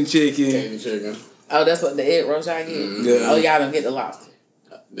Cajun chicken. Cajun chicken. Oh, that's what the egg rolls y'all get? Yeah. Oh, y'all don't get the lobster.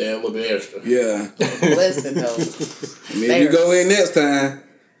 They're a little bit extra. Yeah. Listen, though. Maybe you go in next time.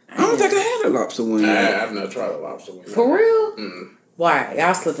 I don't think I had a lobster one yet. I've never tried a lobster one. For real? Why?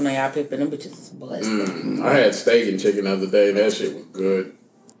 Y'all slipping on y'all pippin'. Them bitches is busted. I had steak and chicken the other day. That shit was good.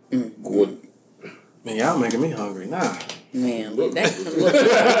 Good. Man, y'all making me hungry now. Man, Look. that,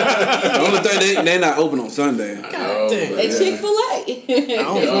 The only thing they not open on Sunday. Oh, damn. they yeah. Chick-fil-A. I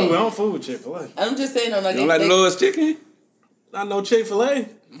don't fool with Chick-fil-A. I'm just saying, You don't like the Lord's chicken? Not no Chick-fil-A.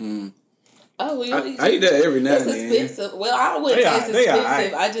 Oh, well, I eat that every now it's and then. expensive. Well, I wouldn't say it's They are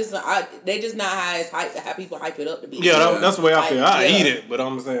expensive. They just not how people hype it up to be. Yeah, that's the way I feel. I yeah. eat it, but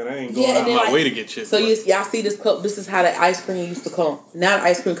I'm saying I ain't going Yeah, out and then, my like, way to get chicken. So y'all see this cup? This is how the ice cream used to come. Now the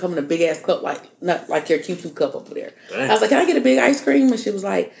ice cream come in a big ass cup, not like your Q2 cup over there. Dang. I was like, can I get a big ice cream? And she was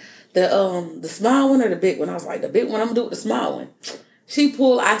like, the small one or the big one? I was like, the big one. I'm gonna do it with the small one. She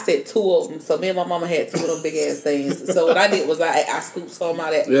pulled, I said 2 of them. So me and my mama had 2 of them big ass things. So what I did was I scooped some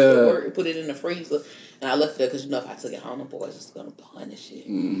out at work and put it in the freezer. And I left it there because, if I took it home, the boys just going to punish it.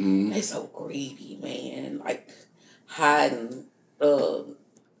 Mm-hmm. They so greedy, man. Like, hiding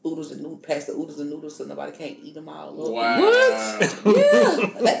oodles and noodles, past the oodles and noodles so nobody can't eat them all up. Wow. What? Yeah.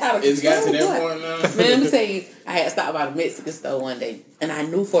 It's got to that point now. Man, let me tell you, I had stopped by the Mexican store one day. And I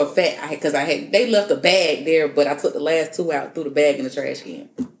knew for a fact, they left a bag there, but I took the last 2 out, threw the bag in the trash can.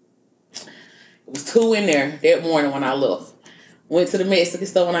 It was 2 in there that morning when I left. Went to the Mexican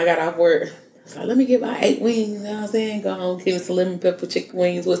store when I got off work. So let me get my 8 wings, you know what I'm saying? Go home, give me some lemon pepper chicken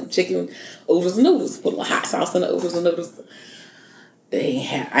wings with some chicken oodles and noodles. Put a little hot sauce in the oodles and noodles.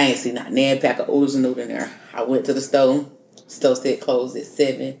 I ain't seen not a pack of oodles and noodles in there. I went to the store. Store said closed at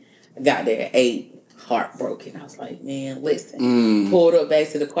 7. I got there at 8. Heartbroken. I was like, man, listen. Pulled up back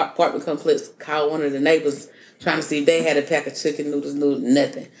to the apartment complex, called one of the neighbors, trying to see if they had a pack of chicken noodles,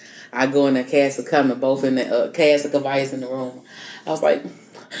 nothing. I go in the cast of coming, both in the cast of device in the room. I was like,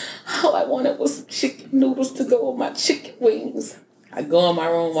 all I wanted was some chicken noodles to go with my chicken wings. I go in my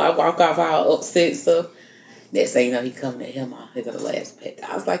room, I walk off all upset stuff. Next thing you know, he come to him out. He got the last pack.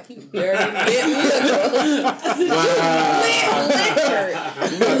 I was like, you dirty liquor.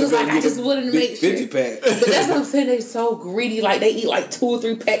 He was like, I just wanted to make sure. 50 pack. But that's what I'm saying. They're so greedy. Like, they eat like 2 or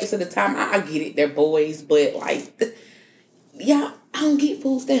 3 packets at a time. I get it. They're boys. But, like, I don't get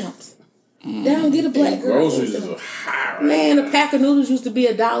food stamps. They don't get a black girl. Groceries is high. Man, a pack of noodles used to be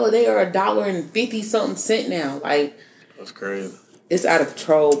 $1. They are $1.50-something now. Like, That's crazy. it's out of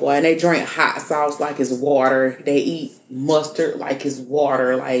control, boy. And they drink hot sauce like it's water. They eat mustard like it's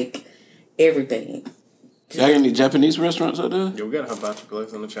water. Like, everything. Y'all got any Japanese restaurants out there? Yeah, we got a hibachi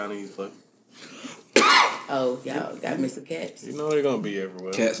place and a Chinese place. Oh, y'all got me some cats. You know they're gonna be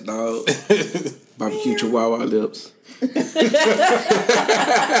everywhere. Cats, dogs, barbecue chihuahua lips.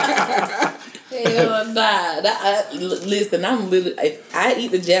 Hell nah. Listen, I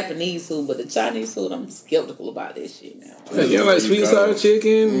eat the Japanese food, but the Chinese food, I'm skeptical about this shit now. You don't like sweet and sour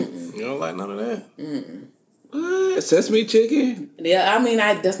chicken? You don't like none of that? What? Sesame chicken? Yeah, I mean,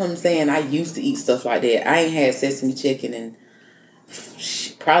 that's what I'm saying. I used to eat stuff like that. I ain't had sesame chicken in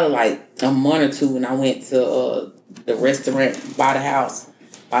probably like a month or 2 when I went to the restaurant by the house,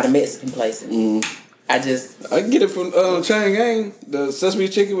 by the Mexican place. And I can get it from Chang Yang, the sesame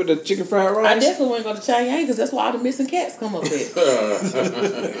chicken with the chicken fried rice. I definitely want to go to Chang Yang because that's where all the missing cats come up with.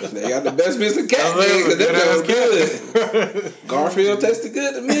 They got the best missing cat things. That good. Garfield tasted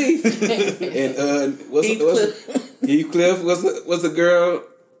good to me. And Heathcliff, what's the girl?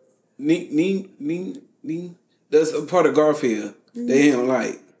 That's a part of Garfield. They don't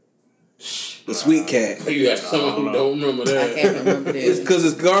like the sweet cat. You got someone who don't remember that. I can't remember that. It's because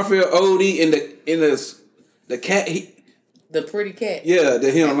it's Garfield, Odie, and the cat. The pretty cat. Yeah,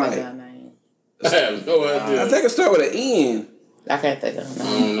 that he don't like. I have no idea. I think it start with an N. I can't think of her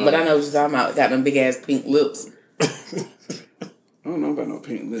name. But I know what you're talking about. Got them big ass pink lips. I don't know about no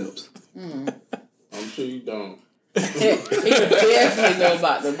pink lips. I'm sure you don't. He definitely know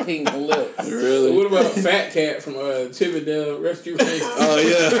about the pink lips. Really? What about Fat Cat from Chippendale Rescue Rangers? Oh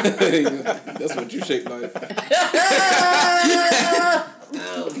yeah, that's what you shake like.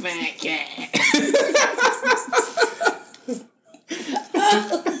 Oh, Fat Cat.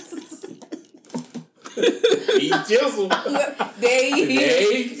 Jizzle. There you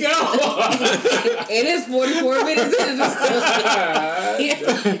go. It is 44 minutes into the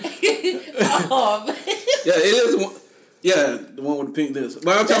Oh, man. Yeah, it is one. Yeah, the one with the pink lips.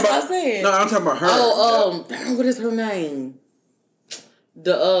 But I'm talking about. No, I'm talking about her. What is her name?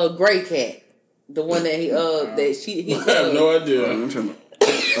 The gray cat. The one that he that she I have no idea. I'm talking about.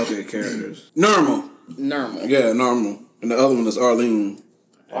 Okay, characters. Normal. Yeah, Normal. And the other one is Arlene.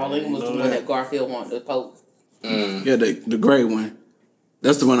 Arlene was the one that Garfield wanted to poke. Yeah, the gray one.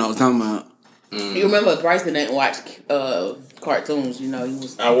 That's the one I was talking about. You remember Bryson didn't watch cartoons, you know, he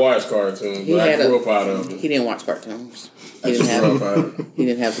was... I watched cartoons, but I grew up out of it. He didn't watch cartoons. He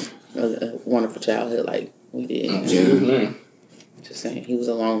didn't have a wonderful childhood like we did. Mm-hmm. Just saying, he was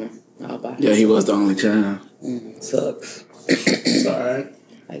a loner. Yeah, he was the only child. Sucks. It's alright.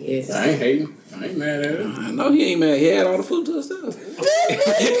 I guess. I ain't hating. I ain't mad at it. I know he ain't mad. He had all the food to himself. He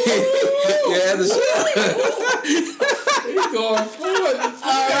had the shit. He's going forward.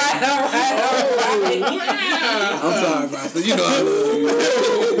 All right. I'm sorry, Rasta. You know I love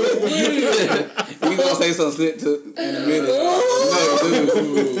you. You gonna say something slick to in a minute. No, dude.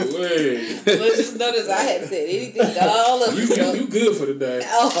 Let's just notice I hadn't said anything to all of You good for the day.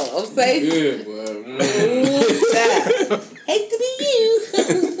 Oh, I'm safe. Good, boy. Hate to be you.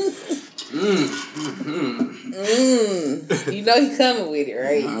 You know he coming with it,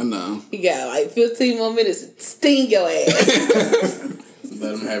 right? I know. He got like 15 more minutes to sting your ass.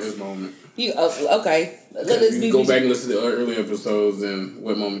 Let him have his moment. You okay? Let us You be go back and listen to the early episodes and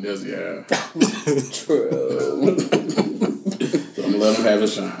what moment does he have? True. So I'm gonna let him have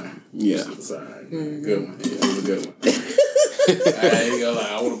his shine. Yeah. Sorry. Good one. Yeah, that was a good one. I ain't gonna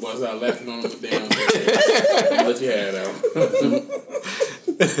lie. I would have bust out laughing on him, but damn. I'll let you have that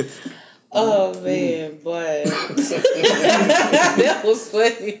one. Oh man, boy, that was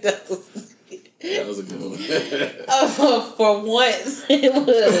funny though. That was a good one. For once, it was.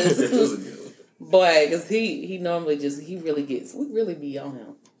 That was a good one. Boy, because he normally we really be on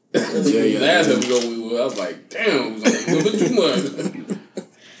him. Yeah. Last episode I was like, damn, it was like a little bit too much.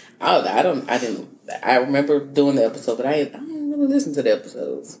 I remember doing the episode, but I don't really listen to the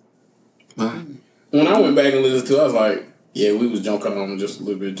episodes. When I went back and listened to it, I was like, yeah, we was joking on just a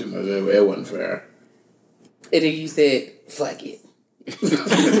little bit too much. It wasn't fair. And then you said, fuck it. You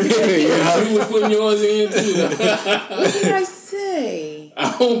was putting yours in too. What did I say?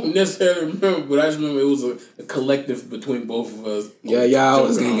 I don't necessarily remember, but I just remember it was a collective between both of us. Yeah, y'all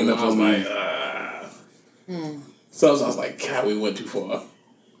was hanging up I was on me. like, So I was like, God, we went too far.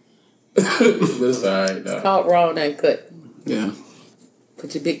 But it's alright, though. Caught wrong and cut. Yeah.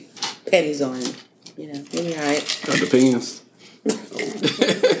 Put your big panties on. You know, you'll be alright. Got the pins.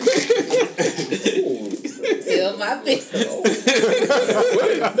 Tell my business. With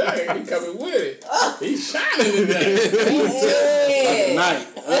it, dang, he coming with it. He's shining today. Yeah. Night.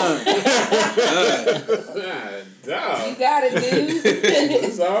 Dog. You got it, dude.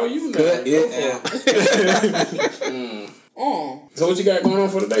 That's all you know. Cut it out. So what you got going on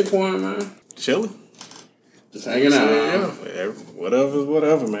for the day, Point, man? Chilling. Just hanging out. Yeah,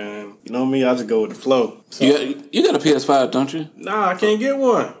 whatever, man. You know me, I just go with the flow. So, You got a PS5, don't you? nah, I can't get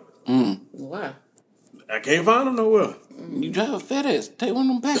one. Why? I can't find them nowhere. You drive a FedEx. Take one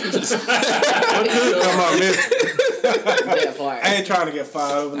of them packages. Come on, miss. That part. I ain't trying to get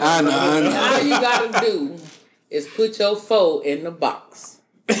fired over there. I know. All you gotta do is put your phone in the box.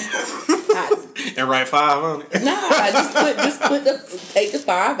 And write 5 on it. Nah, take the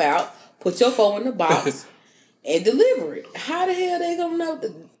 5 out, put your phone in the box, and deliver it. How the hell they gonna know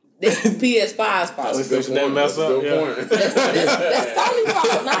that this PS5's fault? If that mess up, Good yeah. point. That's Sony's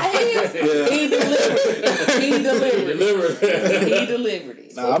fault, not his. He delivered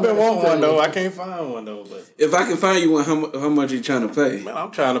it. Nah, I've been wanting one though. I can't find one though. But If I can find you one, how much are you trying to pay? man,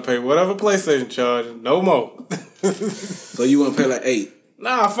 I'm trying to pay whatever PlayStation charges. No more. So you want to pay like $8?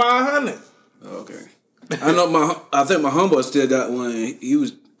 Nah, 500. Okay. I know I think my homeboy still got one. He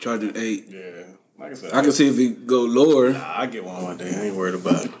was charging $8. Yeah, like I said, I can see if he go lower. Nah, I get one day. I ain't worried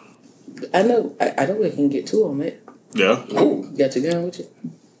about it. I know we can get 2 on it. Yeah. Oh, You got your gun with you?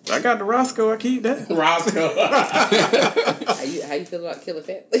 I got the Roscoe. I keep that. Roscoe. How you feel about Killer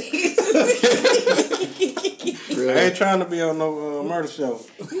Families? I ain't trying to be on no murder show.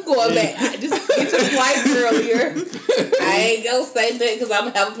 You going back? Just get your flight earlier. I ain't gonna say that because I'm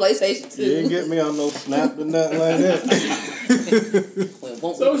gonna have a PlayStation 2. You ain't get me on no Snap or nothing like that. Well,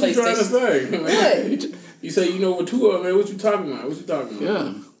 won't So what you trying to say? What? You say you know what 2 of them, man. What you talking about?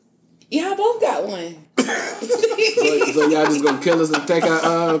 Yeah. Y'all both got one. So y'all just gonna kill us and take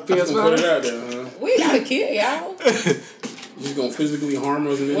our Put it PS5? out there, huh? We gotta kill y'all. You just gonna physically harm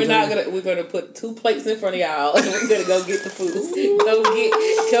us? And We're gonna put 2 plates in front of y'all and we're gonna go get the food. Go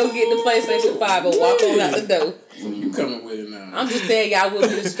get the PlayStation 5 and walk on out the door. You coming with it now? I'm just saying y'all will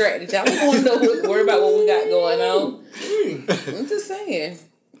be distracted. Y'all don't want to worry about what we got going on. I'm just saying.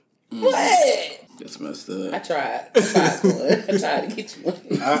 What? That's messed up. I tried to get you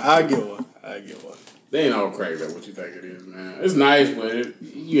one. I get one. They ain't all crazy like what you think it is, man. It's nice, but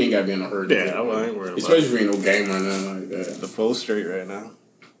you ain't gotta be in a hurry. Yeah, I ain't worried about Especially it. if you ain't no gamer or nothing like that. The 4 straight right now.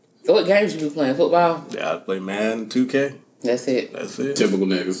 So what games you be playing? Football? Yeah, I play Madden 2K. That's it. That's it. Typical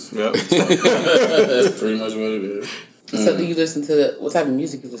niggas. Yep. That's pretty much what it is. So do you listen to what type of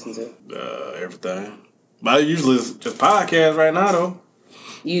music you listen to? Everything. But I usually just podcasts right now though.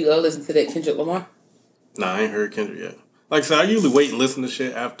 You go listen to that Kendrick Lamar? Nah, I ain't heard Kendrick yet. Like I said, I usually wait and listen to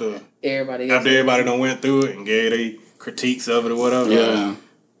shit after Everybody else. everybody done went through it and gave their critiques of it or whatever. Yeah.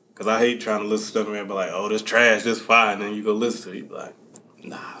 Cause I hate trying to listen to stuff and be like, oh, this trash, this fine, and then you go listen to it, you be like,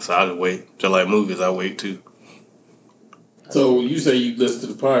 nah. So I just wait. Just like movies, I wait too. So you say you listen to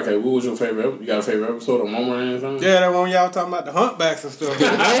the podcast. What was your favorite? You got a favorite episode on Mama or anything? Yeah, that one y'all talking about the humpbacks and stuff. I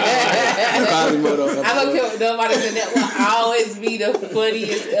don't care what nobody said. That will always be the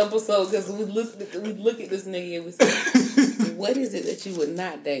funniest episode because we look at this nigga and we say, "What is it that you would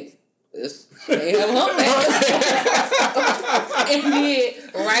not date?" They have humpbacks. And then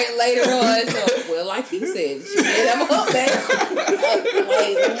right later on, so well, like he said, she did have a humpback.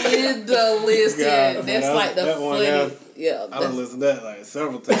 Like listen, that's like the funny. Yeah, I done listened to that like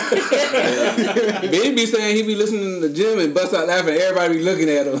several times. Ben be saying he be listening to the gym and bust out laughing. Everybody be looking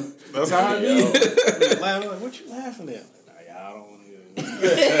at him. That's how I be. Laughing like, what you laughing at? Nah, y'all don't want to hear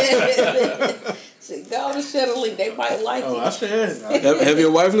it. Shit, go to Shutter Link. They might like it. I should. Have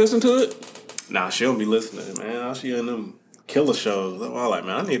your wife listened to it? Nah, she don't be listening, man. She in them killer shows. I'm all like,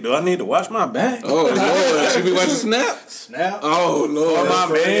 man, I need to watch my back. Oh Lord, she be watching Snap. Oh Lord, for my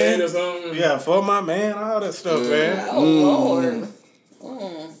man or something. Yeah, for my man, all that stuff, man. Oh Lord.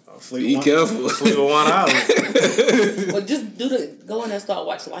 Be careful. Sleep with one eye. Well, just go in there and start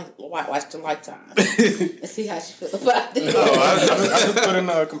watch the Lifetime and see how she feel about it. I just put in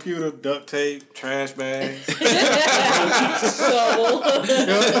a computer, duct tape, trash bags. So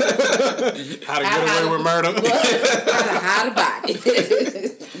How to get away with murder. How to hide a body.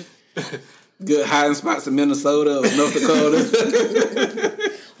 Good hiding spots in Minnesota or North Dakota.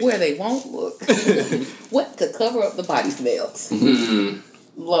 Where they won't look. What could cover up the body smells?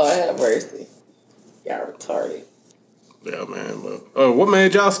 Lord have mercy. Y'all retarded. Yeah, man. But, what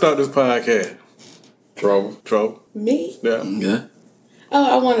made y'all start this podcast? Trouble. Me? Yeah. Yeah.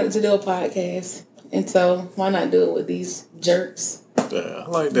 Oh, I wanted to do a podcast. And so, why not do it with these jerks? Yeah, I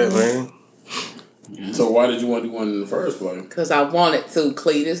like that, man. So why did you want to do one in the first place? Because I wanted to,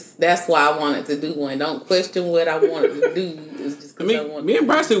 Cletus. That's why I wanted to do one. Don't question what I wanted to do. It's just because I wanted me and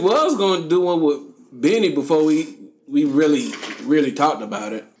Bryson was going to do one with Benny before we really talked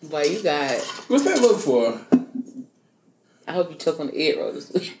about it. Boy, you got... What's that look for? I hope you took on the egg roll this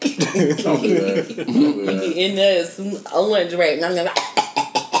week. Don't do that. In there, I want to drag.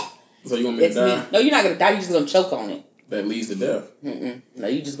 So you want me to die? No, you're not going to die. You're just going to choke on it. That leads to death. No,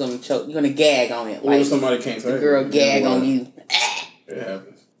 you're just going to choke. You're going to gag on it. What if somebody can't say the girl gag on you? It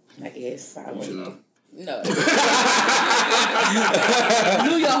happens. I guess. I You know. No. I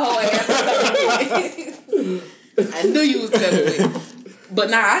knew your whole ass was I knew you was coming with. But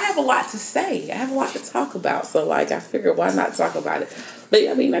now I have a lot to say. I have a lot to talk about. So, like, I figured why not talk about it? But,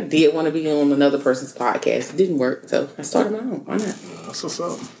 I mean, I did want to be on another person's podcast. It didn't work. So, I started my own. Why not? That's what's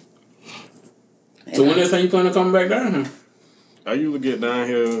up. So when next time you plan to come back down here? I usually get down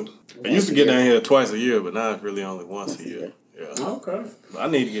here. I used to get down here twice a year, but now it's really only once a year. Yeah. Okay. I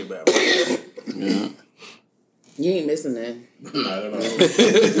need to get back. Yeah. You ain't missing that. Not at all.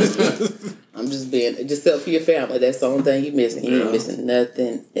 I'm just just up for your family. That's the only thing you missing. You ain't missing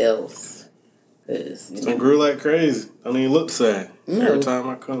nothing else. It grew like crazy. I don't even look the same. Every time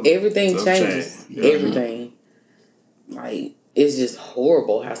I come. Everything stuff changes. change. Yeah. Everything. Like, it's just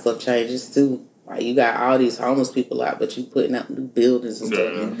horrible how stuff changes too. Like, you got all these homeless people out, but you putting out new buildings and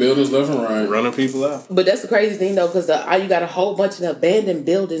stuff. Buildings left and right. Running people out. But that's the crazy thing, though, because you got a whole bunch of abandoned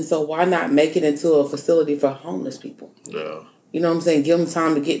buildings, so why not make it into a facility for homeless people? Yeah. You know what I'm saying? Give them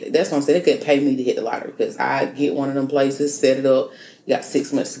time to get... That's what I'm saying. They couldn't pay me to hit the lottery, because I get one of them places, set it up. You got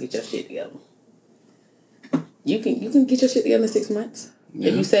 6 months to get your shit together. You can get your shit together in 6 months.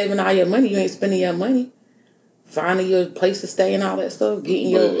 Yeah. If you saving all your money, you ain't spending your money. Finding your place to stay and all that stuff.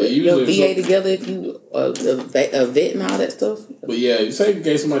 Getting your VA together if you a vet and all that stuff. But yeah, you say you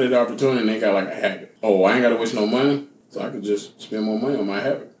gave somebody the opportunity and they got like a habit. Oh, I ain't got to waste no money, so I could just spend more money on my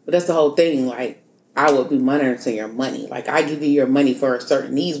habit. But that's the whole thing. Like, I would be monitoring your money. Like, I give you your money for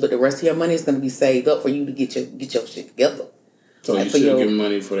certain needs, but the rest of your money is going to be saved up for you to get your shit together. So like, you still give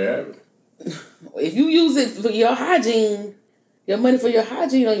money for the habit. If you use it for your hygiene, your money for your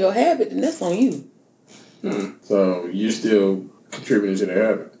hygiene or your habit, then that's on you. So you're still contributing to the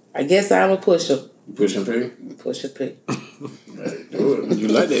habit. I guess I'm a pusher. Pushing P? Pusher P. Hey, do it. You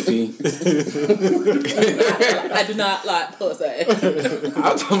like that, P? I do not like pussy.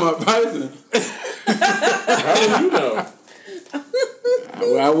 I'm talking about Bryson. How would you know?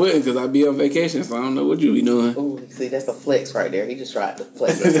 Well, I wouldn't, because I'd be on vacation, so I don't know what you be doing. Ooh, see, that's a flex right there. He just tried to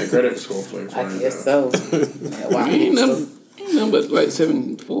flex. That's a credit score flex. I guess so. Yeah, wow. Ain't nothing but like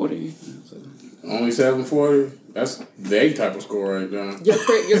 740. Only 740? That's the A type of score right there. Your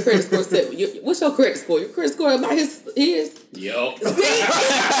credit score said, what's your credit score? Your credit score about his. Yup. See? You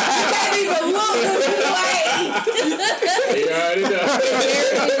can't even look like. You already know.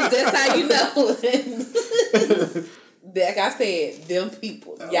 That's how you know. like I said, them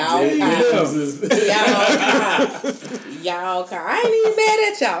people. Y'all Y'all I ain't even mad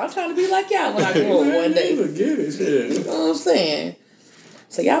at y'all. I'm trying to be like y'all when I grow up one day. You know what I'm saying?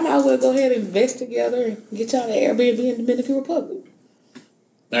 So y'all might as well go ahead and invest together and get y'all the Airbnb in the Dominican Republic.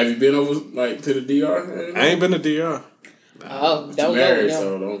 Have you been over like to the DR? I ain't been to DR. Oh, don't married,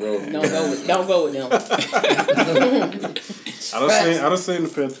 go with them. so Don't go with them. I done seen the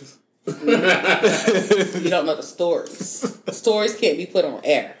pictures. You don't know the stories. Stories can't be put on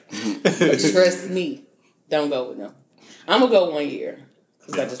air. But trust me, don't go with them. I'm gonna go 1 year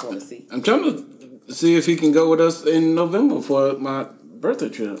because I just want to see. I'm trying to see if he can go with us in November for my birthday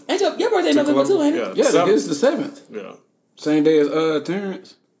trip. And your birthday November too, ain't it? Yeah, it's the 7th. Yeah. Same day as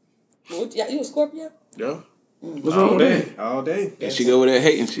Terrence. You a Scorpio? Yeah. What's wrong with that? All day. Yeah, she go with that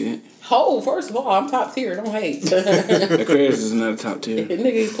hating shit. Oh, first of all, I'm top tier. Don't hate. Aquarius is not top tier.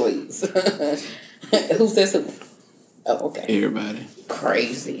 Niggas, please. Who says who? Oh, okay. Everybody.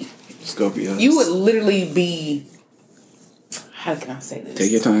 Crazy. Scorpio. You would literally be. How can I say this?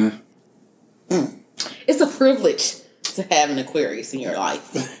 Take your time. It's a privilege to have an Aquarius in your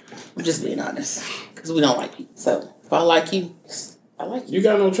life. I'm just being honest. Because we don't like you. So, if I like you, I like you. You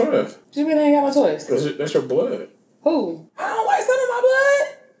got no choice. You mean I ain't got my choice? That's your blood. Who? I don't like some of my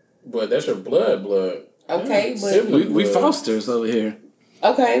But that's your blood. Okay, but... Sibling We blood. Fosters over here.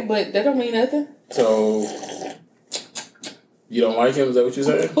 Okay, but that don't mean nothing. So, you don't like him? Is that what you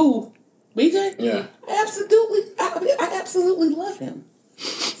said? Who? BJ? Yeah. I absolutely love him.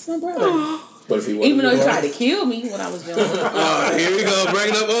 It's my brother. But if he wasn't Even though he your tried to wife? kill me when I was young. Oh, here we go,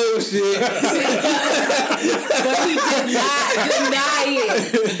 bringing up old shit. But he did not deny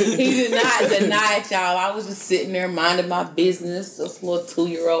it. He did not deny it, y'all. I was just sitting there minding my business. This little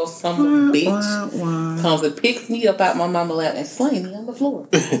 2-year-old son of a bitch comes and picks me up out my mama lap and slings me on the floor.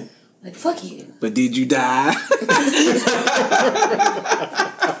 Like, fuck you. But did you die?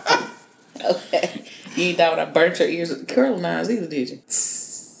 Okay. You ain't thought I burnt your ears with curling irons either, did you?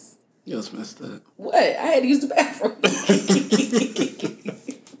 You was messed up. What? I had to use the bathroom.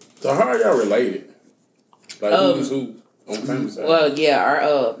 So how are y'all related? Like who's who on the family side? Well,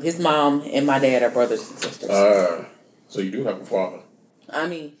 yeah, his mom and my dad are brothers and sisters. So you do have a father. I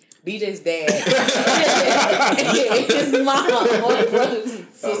mean, BJ's dad and his mom are brothers and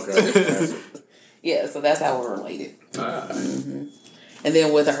sisters. Okay. Yeah, so that's how we're related. And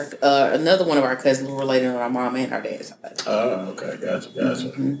then with our another one of our cousins, we're related on our mom and our dad's side. Okay, gotcha.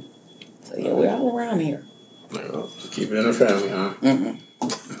 So yeah, we're all around here. Just keep it in the family, huh? I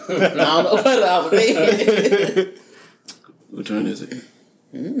don't know what I was saying. What turn is it?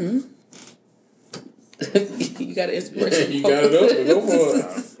 You got an inspiration. You got it up. Go for it.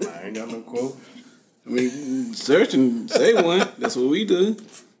 I ain't got no quote. I mean, search and say one. That's what we do.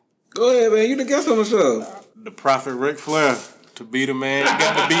 Go ahead, man. You the guest on the show. The prophet Ric Flair. To be the man, you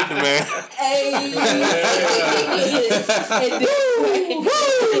got to beat the man.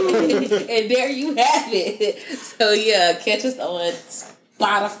 And there you have it. So yeah, catch us on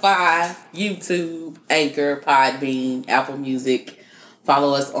Spotify, YouTube, Anchor, Podbean, Apple Music.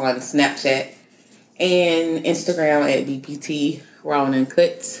 Follow us on Snapchat and Instagram at BPT Raw and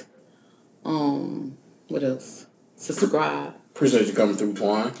Cut. What else? Subscribe. Appreciate you coming through,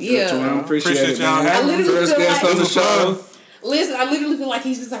 Twine. Yeah. I appreciate y'all man. having me. First guest on the show. Listen, I literally feel like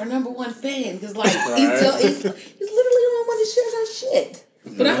he's just our number one fan because, like, he's literally the only one that shares our shit.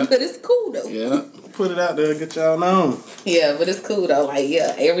 But it's cool though. Yeah. Put it out there, get y'all known. Yeah, but it's cool though. Like,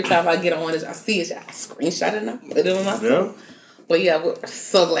 yeah, every time I get on one, I see it, I screenshot it and I put it on my phone. Yeah. But yeah, we're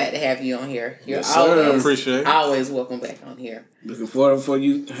so glad to have you on here. You're Yes, sir. always, I appreciate it. always welcome back on here. Looking forward for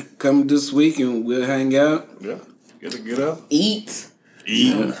you come this week and we'll hang out. Yeah. Get up. Eat.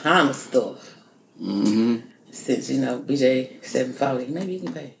 All kind of stuff. Since, BJ 740, maybe you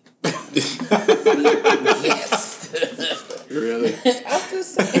can pay. Yes. Really? I'm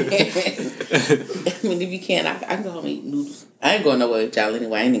just saying. I mean, if you can, I can go home and eat noodles. I ain't going nowhere with y'all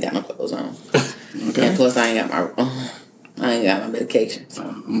anyway. I ain't even got no clothes on. Okay. And plus, I ain't got my medication. So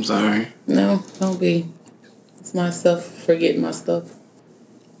I'm sorry. no, don't be. It's myself forgetting my stuff.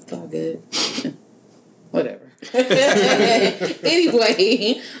 It's all good. Whatever.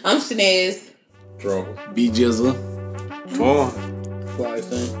 Anyway, I'm Shanez. Trouble. Be Jizzle. Come on. Fly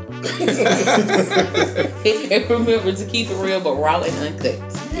thing. And remember to keep it real but raw and uncut.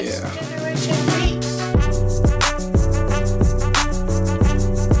 Yeah. Generation